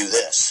want me to do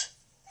this.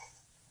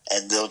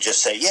 And they'll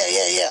just say, yeah.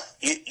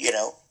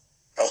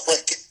 I'm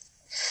like,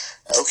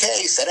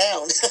 okay, sit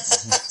down.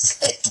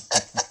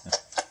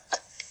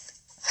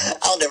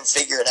 I'll never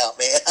figure it out,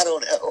 man. I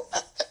don't know.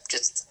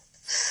 Just.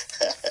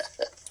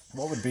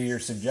 What would be your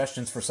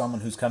suggestions for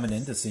someone who's coming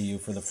in to see you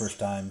for the first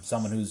time?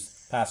 Someone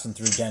who's passing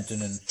through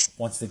Denton and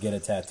wants to get a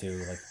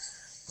tattoo? Like,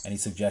 any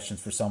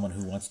suggestions for someone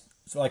who wants,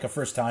 like a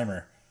first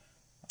timer?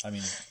 I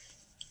mean,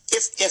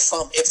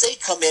 if they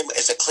come in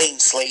as a clean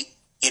slate,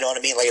 you know what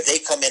I mean? Like if they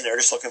come in and they're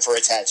just looking for a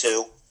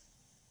tattoo,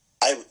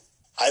 I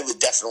would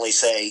definitely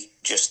say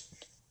just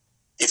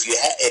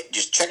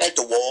just check out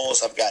the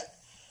walls. I've got,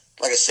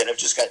 like I said, I've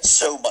just got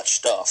so much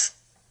stuff.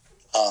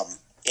 And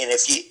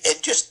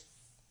just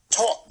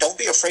talk. Don't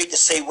be afraid to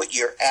say what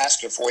you're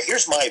asking for.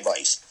 Here's my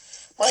advice.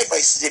 My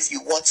advice is if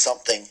you want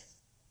something,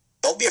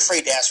 don't be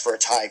afraid to ask for a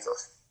tiger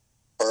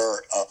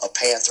or a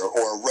panther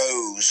or a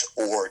rose,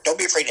 or don't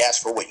be afraid to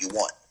ask for what you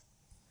want.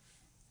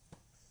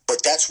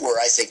 But that's where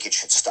I think it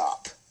should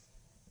stop.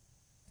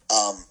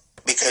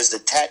 Because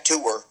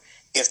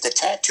if the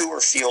tattooer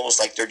feels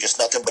like they're just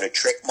nothing but a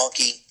trick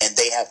monkey and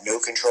they have no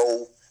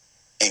control,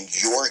 and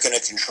you're going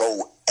to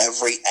control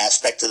every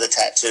aspect of the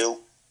tattoo,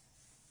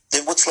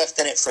 then what's left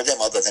in it for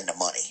them other than the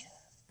money?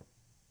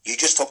 You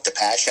just took the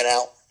passion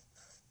out,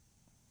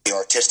 the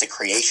artistic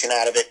creation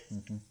out of it,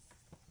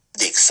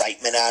 the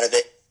excitement out of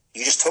it.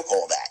 You just took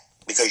all that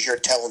because you're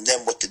telling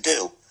them what to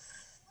do.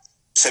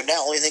 So now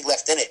the only thing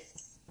left in it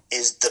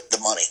is the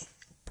money.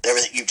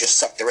 Everything, you just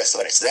suck the rest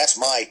of it. So that's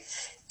my,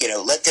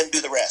 let them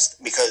do the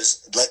rest,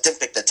 because let them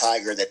pick the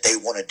tiger that they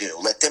want to do.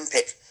 Let them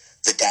pick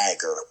the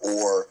dagger,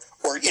 or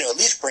at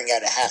least bring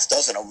out a half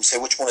dozen of them and say,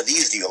 which one of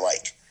these do you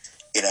like?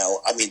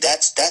 I mean,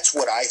 that's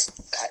what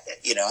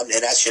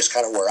and that's just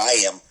kind of where I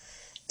am.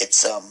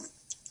 It's,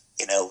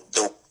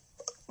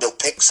 they'll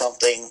pick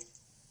something,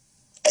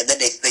 and then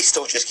they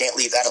still just can't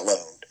leave that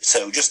alone.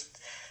 So just,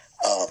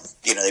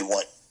 they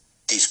want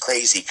these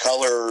crazy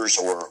colors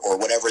or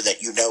whatever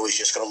that is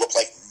just going to look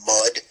like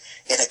mud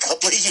in a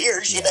couple of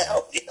years,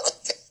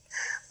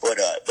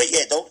 But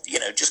yeah, don't,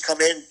 just come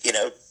in,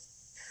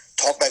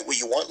 talk about what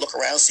you want, look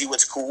around, see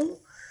what's cool,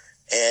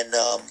 and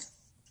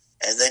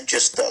then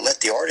just let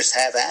the artist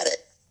have at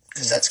it.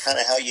 Because that's kind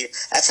of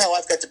that's how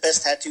I've got the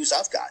best tattoos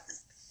I've gotten.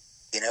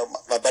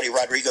 My buddy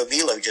Rodrigo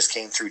Milo just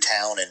came through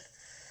town, and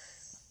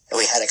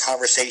we had a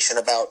conversation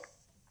about,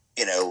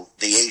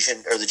 the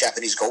Asian or the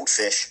Japanese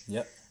goldfish.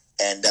 Yep.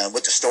 And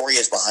what the story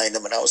is behind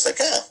them. And I was like,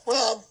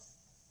 well,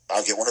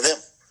 I'll get one of them.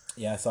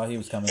 Yeah, I saw he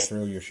was coming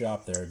through your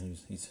shop there, and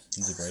he's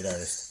a great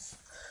artist.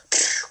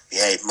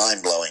 Yeah,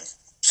 mind-blowing.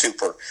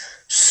 Super,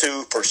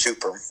 super,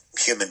 super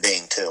human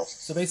being, too.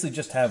 So basically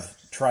just have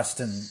trust,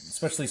 and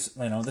especially,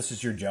 this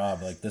is your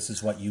job. Like, this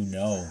is what you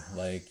know.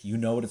 Like, you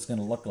know what it's going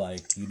to look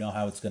like. You know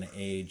how it's going to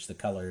age, the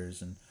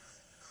colors. And,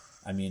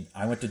 I mean,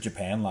 I went to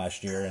Japan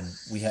last year, and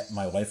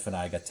my wife and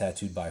I got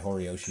tattooed by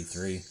Horiyoshi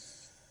 3.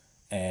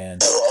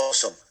 And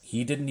awesome.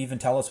 He didn't even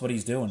tell us what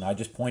he's doing. I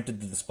just pointed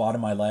to the spot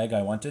of my leg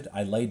I wanted.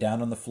 I lay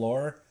down on the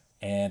floor,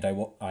 and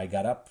I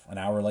got up an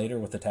hour later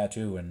with a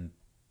tattoo, and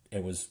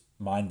it was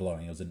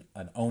mind-blowing. It was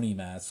an Oni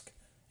mask,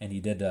 and he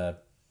did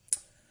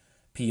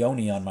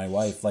peony on my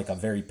wife, like a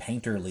very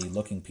painterly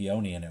looking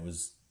peony, and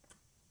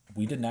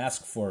we didn't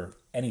ask for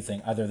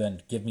anything other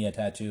than give me a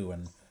tattoo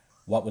and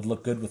what would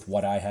look good with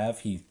what I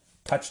have. He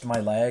touched my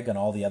leg and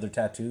all the other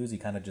tattoos. He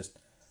kind of just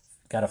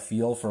got a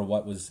feel for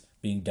what was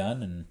being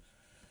done,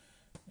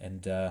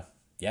 and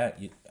yeah,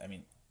 I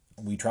mean,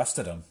 we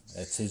trusted him.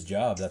 It's his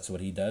job. That's what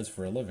he does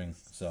for a living.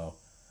 So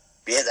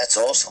yeah, that's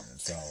awesome.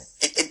 So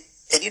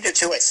and you know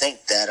too, I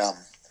think that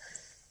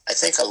I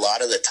think a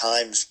lot of the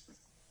times,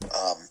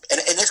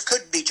 and this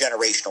could be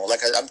generational.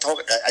 Like I'm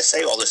talking, I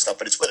say all this stuff,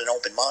 but it's with an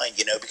open mind,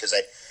 you know, because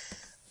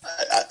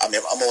I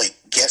mean, I'm only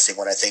guessing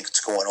what I think is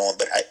going on,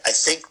 but I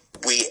think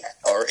we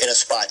are in a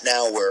spot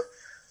now where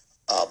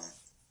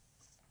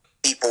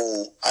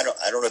people, I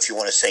don't know if you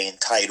want to say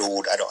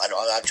entitled.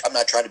 I'm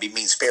not trying to be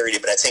mean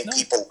spirited, but I think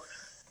people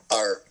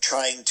are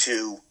trying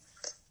to.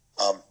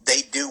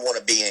 They do want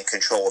to be in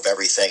control of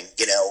everything,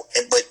 you know.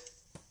 But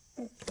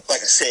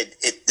like I said,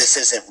 this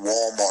isn't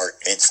Walmart.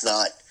 It's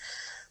not,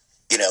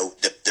 you know,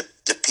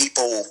 the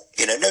people,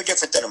 you know, no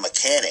different than a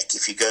mechanic.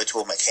 If you go to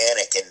a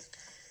mechanic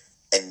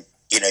and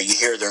you know, you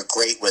hear they're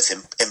great with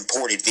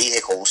imported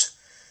vehicles,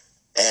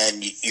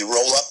 and you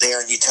roll up there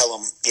and you tell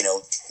them, you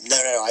know,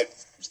 no,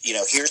 you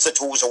know, here's the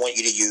tools I want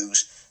you to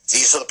use.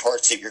 These are the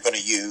parts that you're going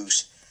to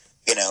use,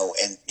 you know,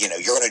 and, you know,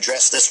 you're going to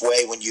dress this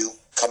way when you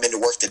come into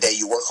work the day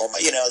you work home.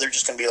 You know, they're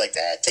just going to be like,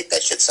 take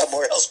that shit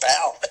somewhere else,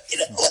 pal. You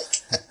know,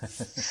 like,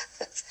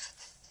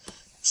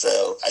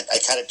 so I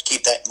kind of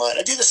keep that in mind.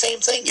 I do the same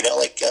thing, you know,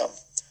 like,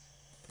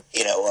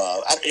 you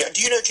know,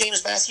 do you know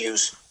James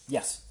Matthews?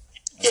 yes.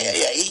 Yeah,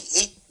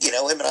 he, you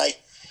know, him and I,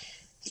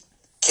 he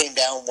came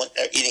down,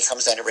 he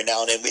comes down every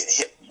now and then.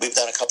 We've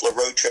done a couple of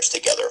road trips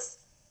together.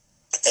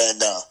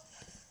 And,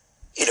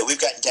 you know, we've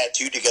gotten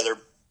tattooed together.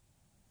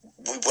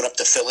 We went up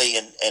to Philly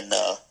and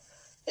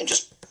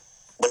just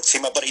went to see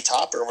my buddy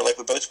Topper. And we're like,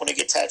 we both want to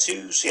get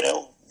tattoos, you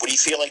know. What do you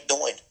feel like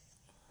doing?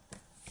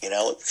 You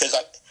know, because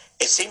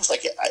it seems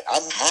like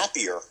I'm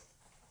happier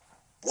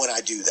when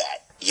I do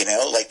that, you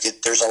know. Like,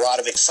 there's a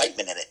lot of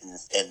excitement in it.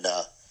 And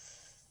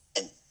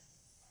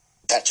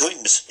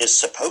tattooing is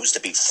supposed to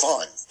be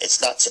fun.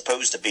 It's not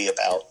supposed to be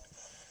about,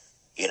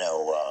 you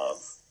know,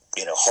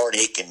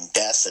 heartache and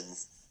death, and,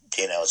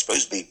 you know, it's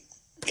supposed to be,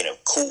 you know,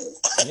 cool.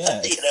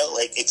 Yeah. You know,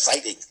 like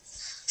exciting.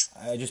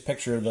 I just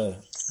picture the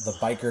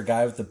biker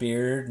guy with the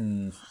beard,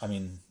 and I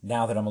mean,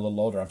 now that I'm a little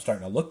older, I'm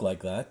starting to look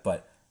like that,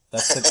 but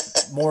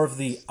that's more of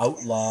the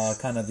outlaw,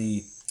 kind of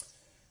you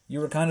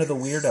were kind of the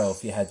weirdo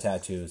if you had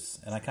tattoos,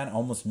 and I kind of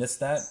almost missed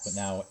that, but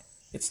now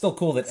it's still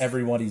cool that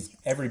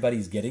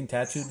everybody's getting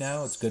tattooed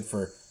now. It's good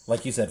for,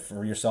 like you said,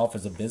 for yourself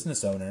as a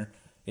business owner.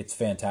 It's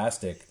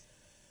fantastic.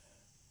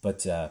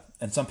 But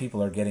and some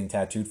people are getting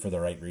tattooed for the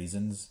right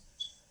reasons.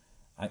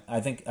 I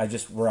think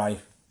where I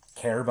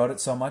care about it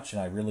so much,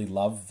 and I really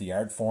love the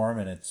art form,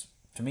 and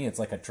to me it's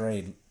like a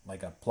trade,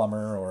 like a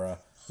plumber or a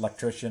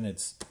electrician.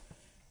 It's,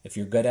 if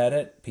you're good at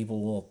it,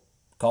 people will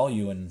call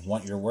you and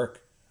want your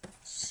work.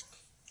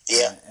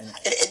 Yeah, and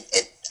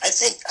I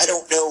think, I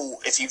don't know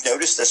if you've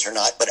noticed this or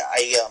not, but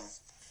I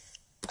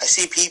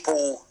see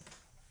people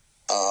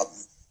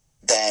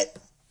that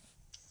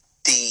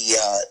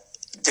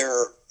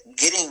they're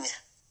getting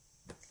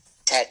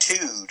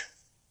tattooed,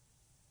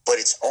 but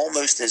it's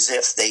almost as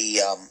if they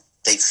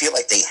feel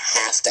like they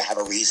have to have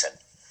a reason.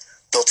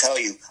 They'll tell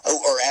you,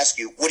 or ask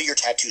you, what do your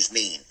tattoos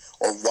mean,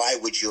 or why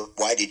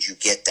did you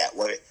get that?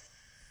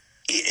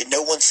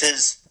 No one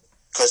says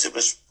because it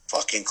was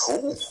fucking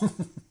cool.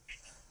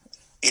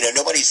 You know,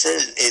 nobody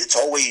says. It's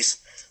always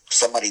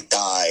somebody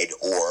died,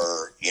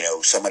 or, you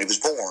know, somebody was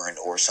born,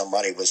 or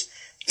somebody was,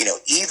 you know,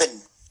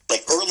 even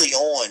like early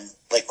on,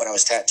 like when I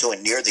was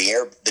tattooing near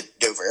the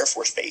Dover Air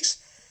Force Base,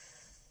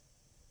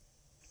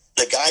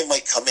 the guy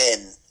might come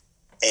in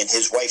and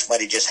his wife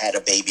might have just had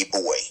a baby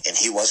boy and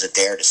he wasn't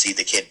there to see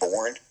the kid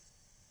born.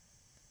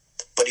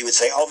 But he would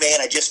say, oh man,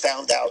 I just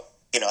found out,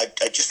 you know,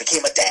 I just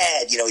became a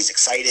dad. You know, he's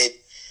excited.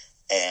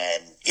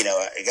 And, you know,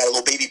 I got a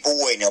little baby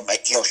boy, and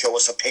he'll show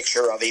us a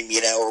picture of him,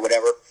 you know, or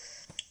whatever.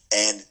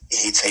 And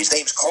he'd say, his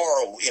name's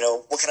Carl, you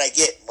know, what can I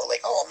get? And we're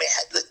like, oh,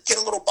 man, get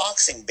a little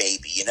boxing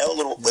baby, you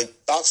know,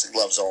 with boxing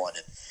gloves on.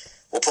 And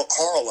we'll put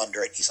Carl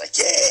under it. He's like,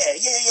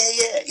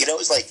 yeah. You know,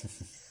 it's like,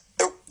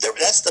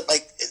 that's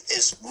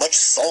as much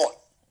thought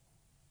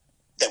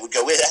that would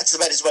go in. That's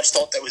about as much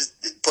thought that was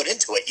put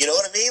into it. You know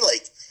what I mean?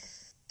 Like,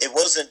 it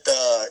wasn't,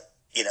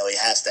 you know, he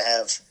has to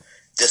have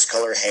this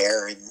color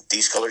hair and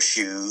these color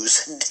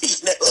shoes, and,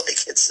 you know,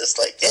 like, it's just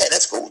like, yeah,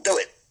 that's cool, do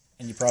it.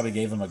 And you probably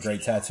gave him a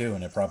great tattoo,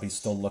 and it probably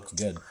still looks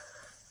good.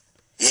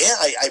 Yeah,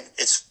 I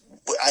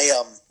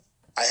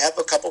have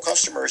a couple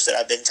customers that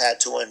I've been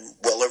tattooing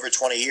well over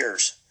 20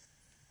 years,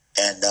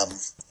 and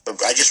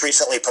I just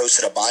recently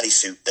posted a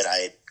bodysuit that I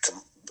had,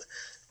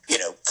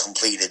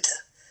 completed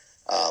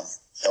on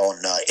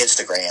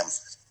Instagram,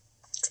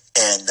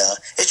 and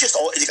it's just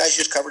all the guy's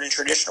just covered in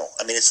traditional.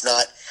 I mean,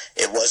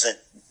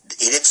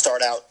 he didn't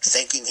start out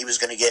thinking he was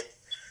going to get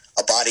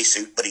a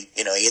bodysuit, but he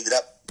ended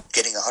up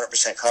getting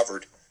 100%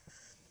 covered,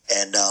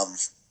 and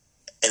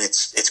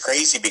it's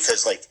crazy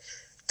because like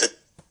the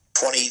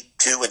 20,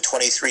 22 and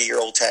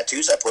 23-year-old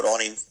tattoos I put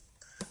on him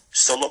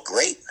still look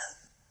great.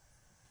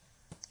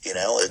 You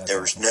know,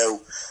 there's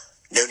awesome.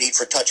 no need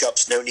for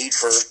touch-ups, no need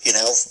for,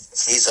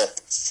 he's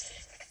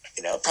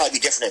probably be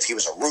different if he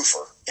was a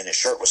roofer and his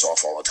shirt was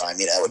off all the time.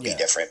 It would be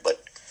different, but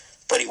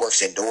he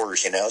works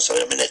indoors, so,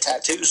 the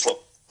tattoos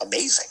look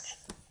amazing.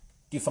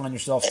 Do you find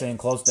yourself staying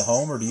close to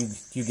home, or do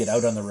you get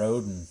out on the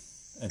road and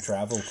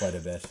travel quite a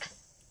bit?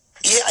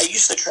 Yeah, I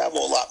used to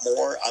travel a lot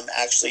more. I'm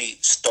actually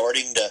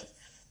starting to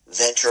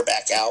venture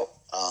back out.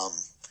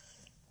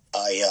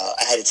 I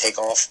had to take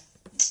off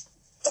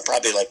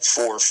probably like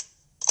 4 or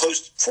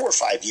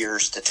 5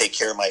 years to take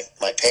care of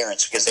my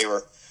parents, because they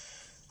were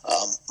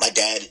my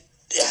dad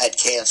had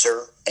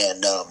cancer,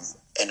 and I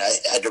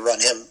had to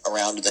run him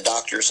around to the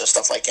doctors and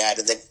stuff like that,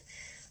 and then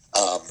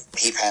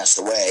he passed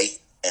away,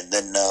 and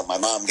then my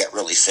mom got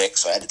really sick,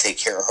 so I had to take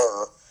care of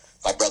her.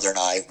 My brother and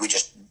I, we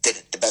just did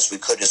it the best we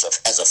could as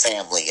a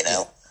family, and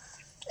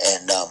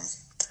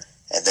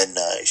then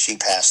she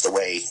passed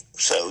away.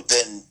 So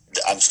then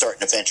I'm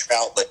starting to venture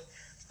out, but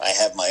I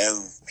have my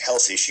own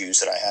health issues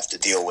that I have to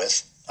deal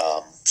with.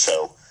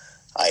 So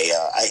I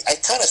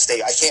kind of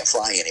stay. I can't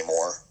fly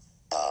anymore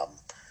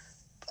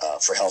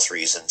for health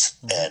reasons,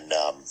 and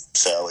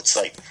so it's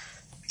like,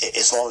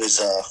 as long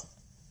as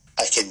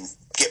I can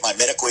get my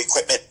medical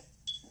equipment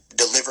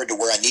delivered to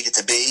where I need it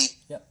to be.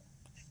 Yep.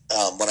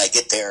 When I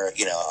get there,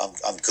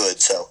 I'm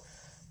good. So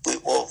my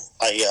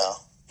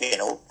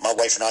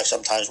wife and I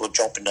sometimes will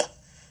jump in the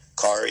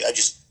car. I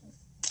just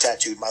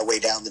tattooed my way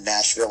down to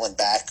Nashville and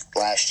back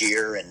last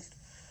year, and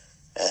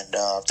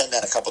I've done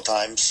that a couple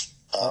times.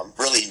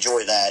 Really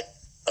enjoy that.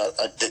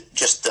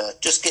 Just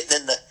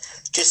getting in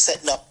just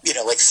setting up,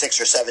 like 6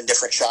 or 7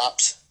 different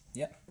shops.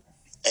 Yep.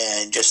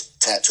 And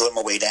just tattooing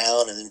my way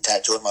down and then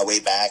tattooing my way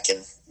back,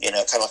 and kind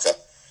of like a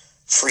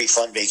free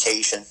fun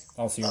vacation.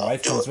 Oh, so your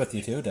wife goes with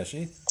you too, does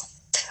she?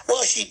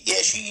 Well,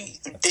 she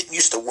didn't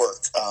used to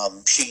work.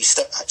 She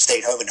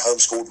stayed home and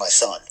homeschooled my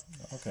son.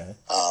 Okay.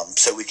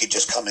 So we could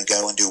just come and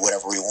go and do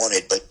whatever we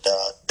wanted. But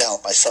now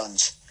my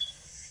son's,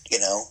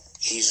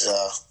 he's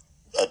a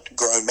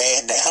grown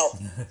man now.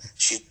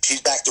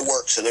 She's back to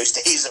work, so those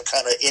days have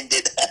kind of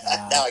ended.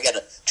 Now I got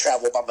to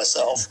travel by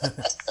myself.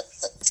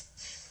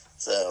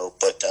 So,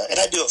 but and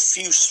I do a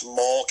few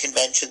small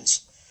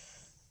conventions,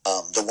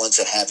 the ones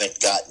that haven't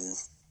gotten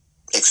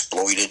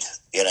exploited,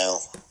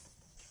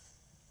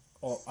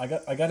 Well, I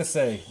got to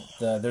say,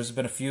 there's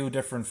been a few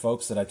different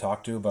folks that I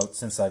talked to about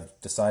since I've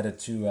decided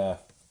to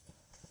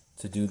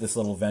do this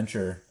little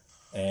venture,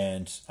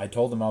 and I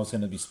told them I was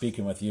going to be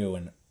speaking with you,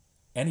 and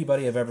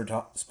anybody I've ever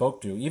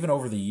spoke to, even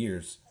over the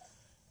years,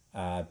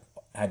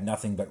 had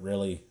nothing but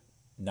really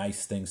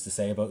nice things to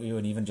say about you,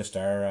 and even just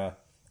our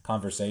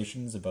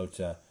conversations about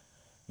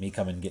me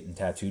coming and getting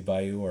tattooed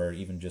by you, or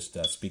even just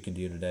speaking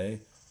to you today,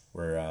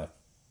 were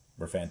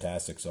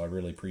fantastic. So I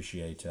really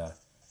appreciate you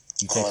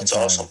taking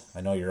time. Awesome.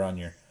 I know you're on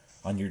your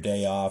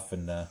day off,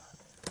 and you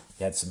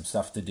had some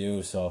stuff to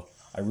do, so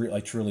I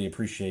truly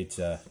appreciate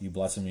you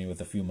blessing me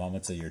with a few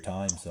moments of your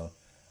time. So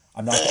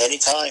I'm not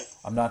anytime.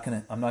 I'm not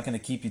gonna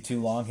keep you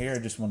too long here. I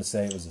just want to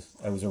say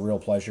it was a real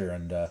pleasure,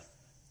 and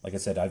like I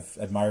said, I've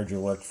admired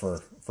your work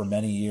for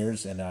many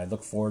years, and I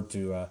look forward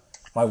to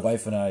my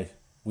wife and I.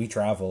 We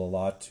travel a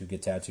lot to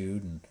get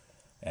tattooed,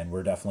 and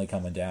we're definitely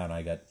coming down.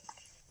 I got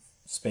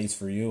space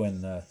for you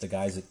and the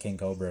guys at King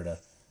Cobra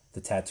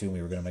to tattoo.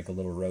 We were going to make a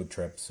little road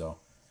trip. So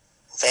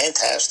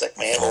fantastic,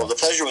 man. Well, the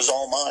pleasure was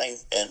all mine.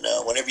 And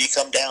whenever you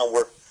come down,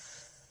 we're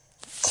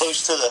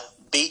close to the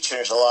beach, and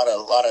there's a lot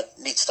of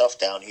neat stuff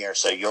down here.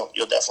 So you'll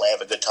definitely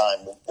have a good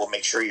time. We'll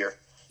make sure you're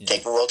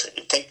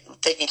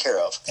taken care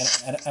of.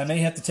 And I may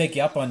have to take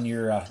you up on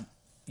your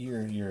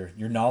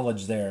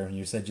knowledge there.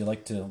 You said you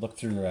like to look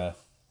through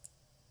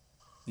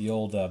the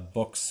old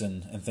books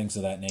and things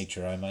of that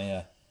nature. I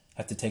may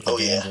have to take a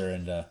gander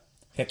and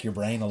pick your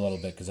brain a little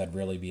bit, because I'd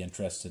really be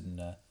interested in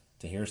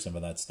to hear some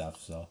of that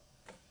stuff. So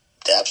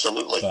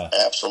absolutely. But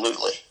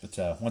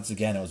once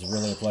again, it was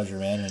really a pleasure,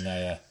 man, and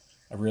I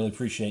really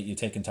appreciate you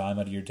taking time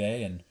out of your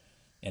day, and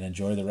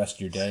enjoy the rest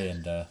of your day,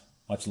 and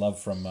much love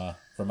from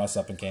us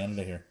up in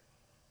Canada here.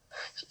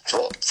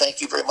 Well,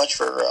 thank you very much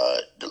for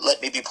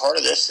letting me be part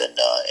of this, and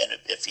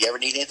if you ever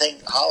need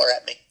anything, holler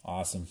at me.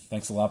 Awesome.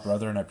 Thanks a lot,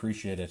 brother, and I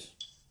appreciate it.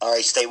 All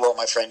right, stay well,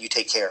 my friend. You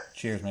take care.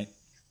 Cheers, mate.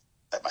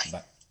 Bye-bye.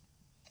 Bye.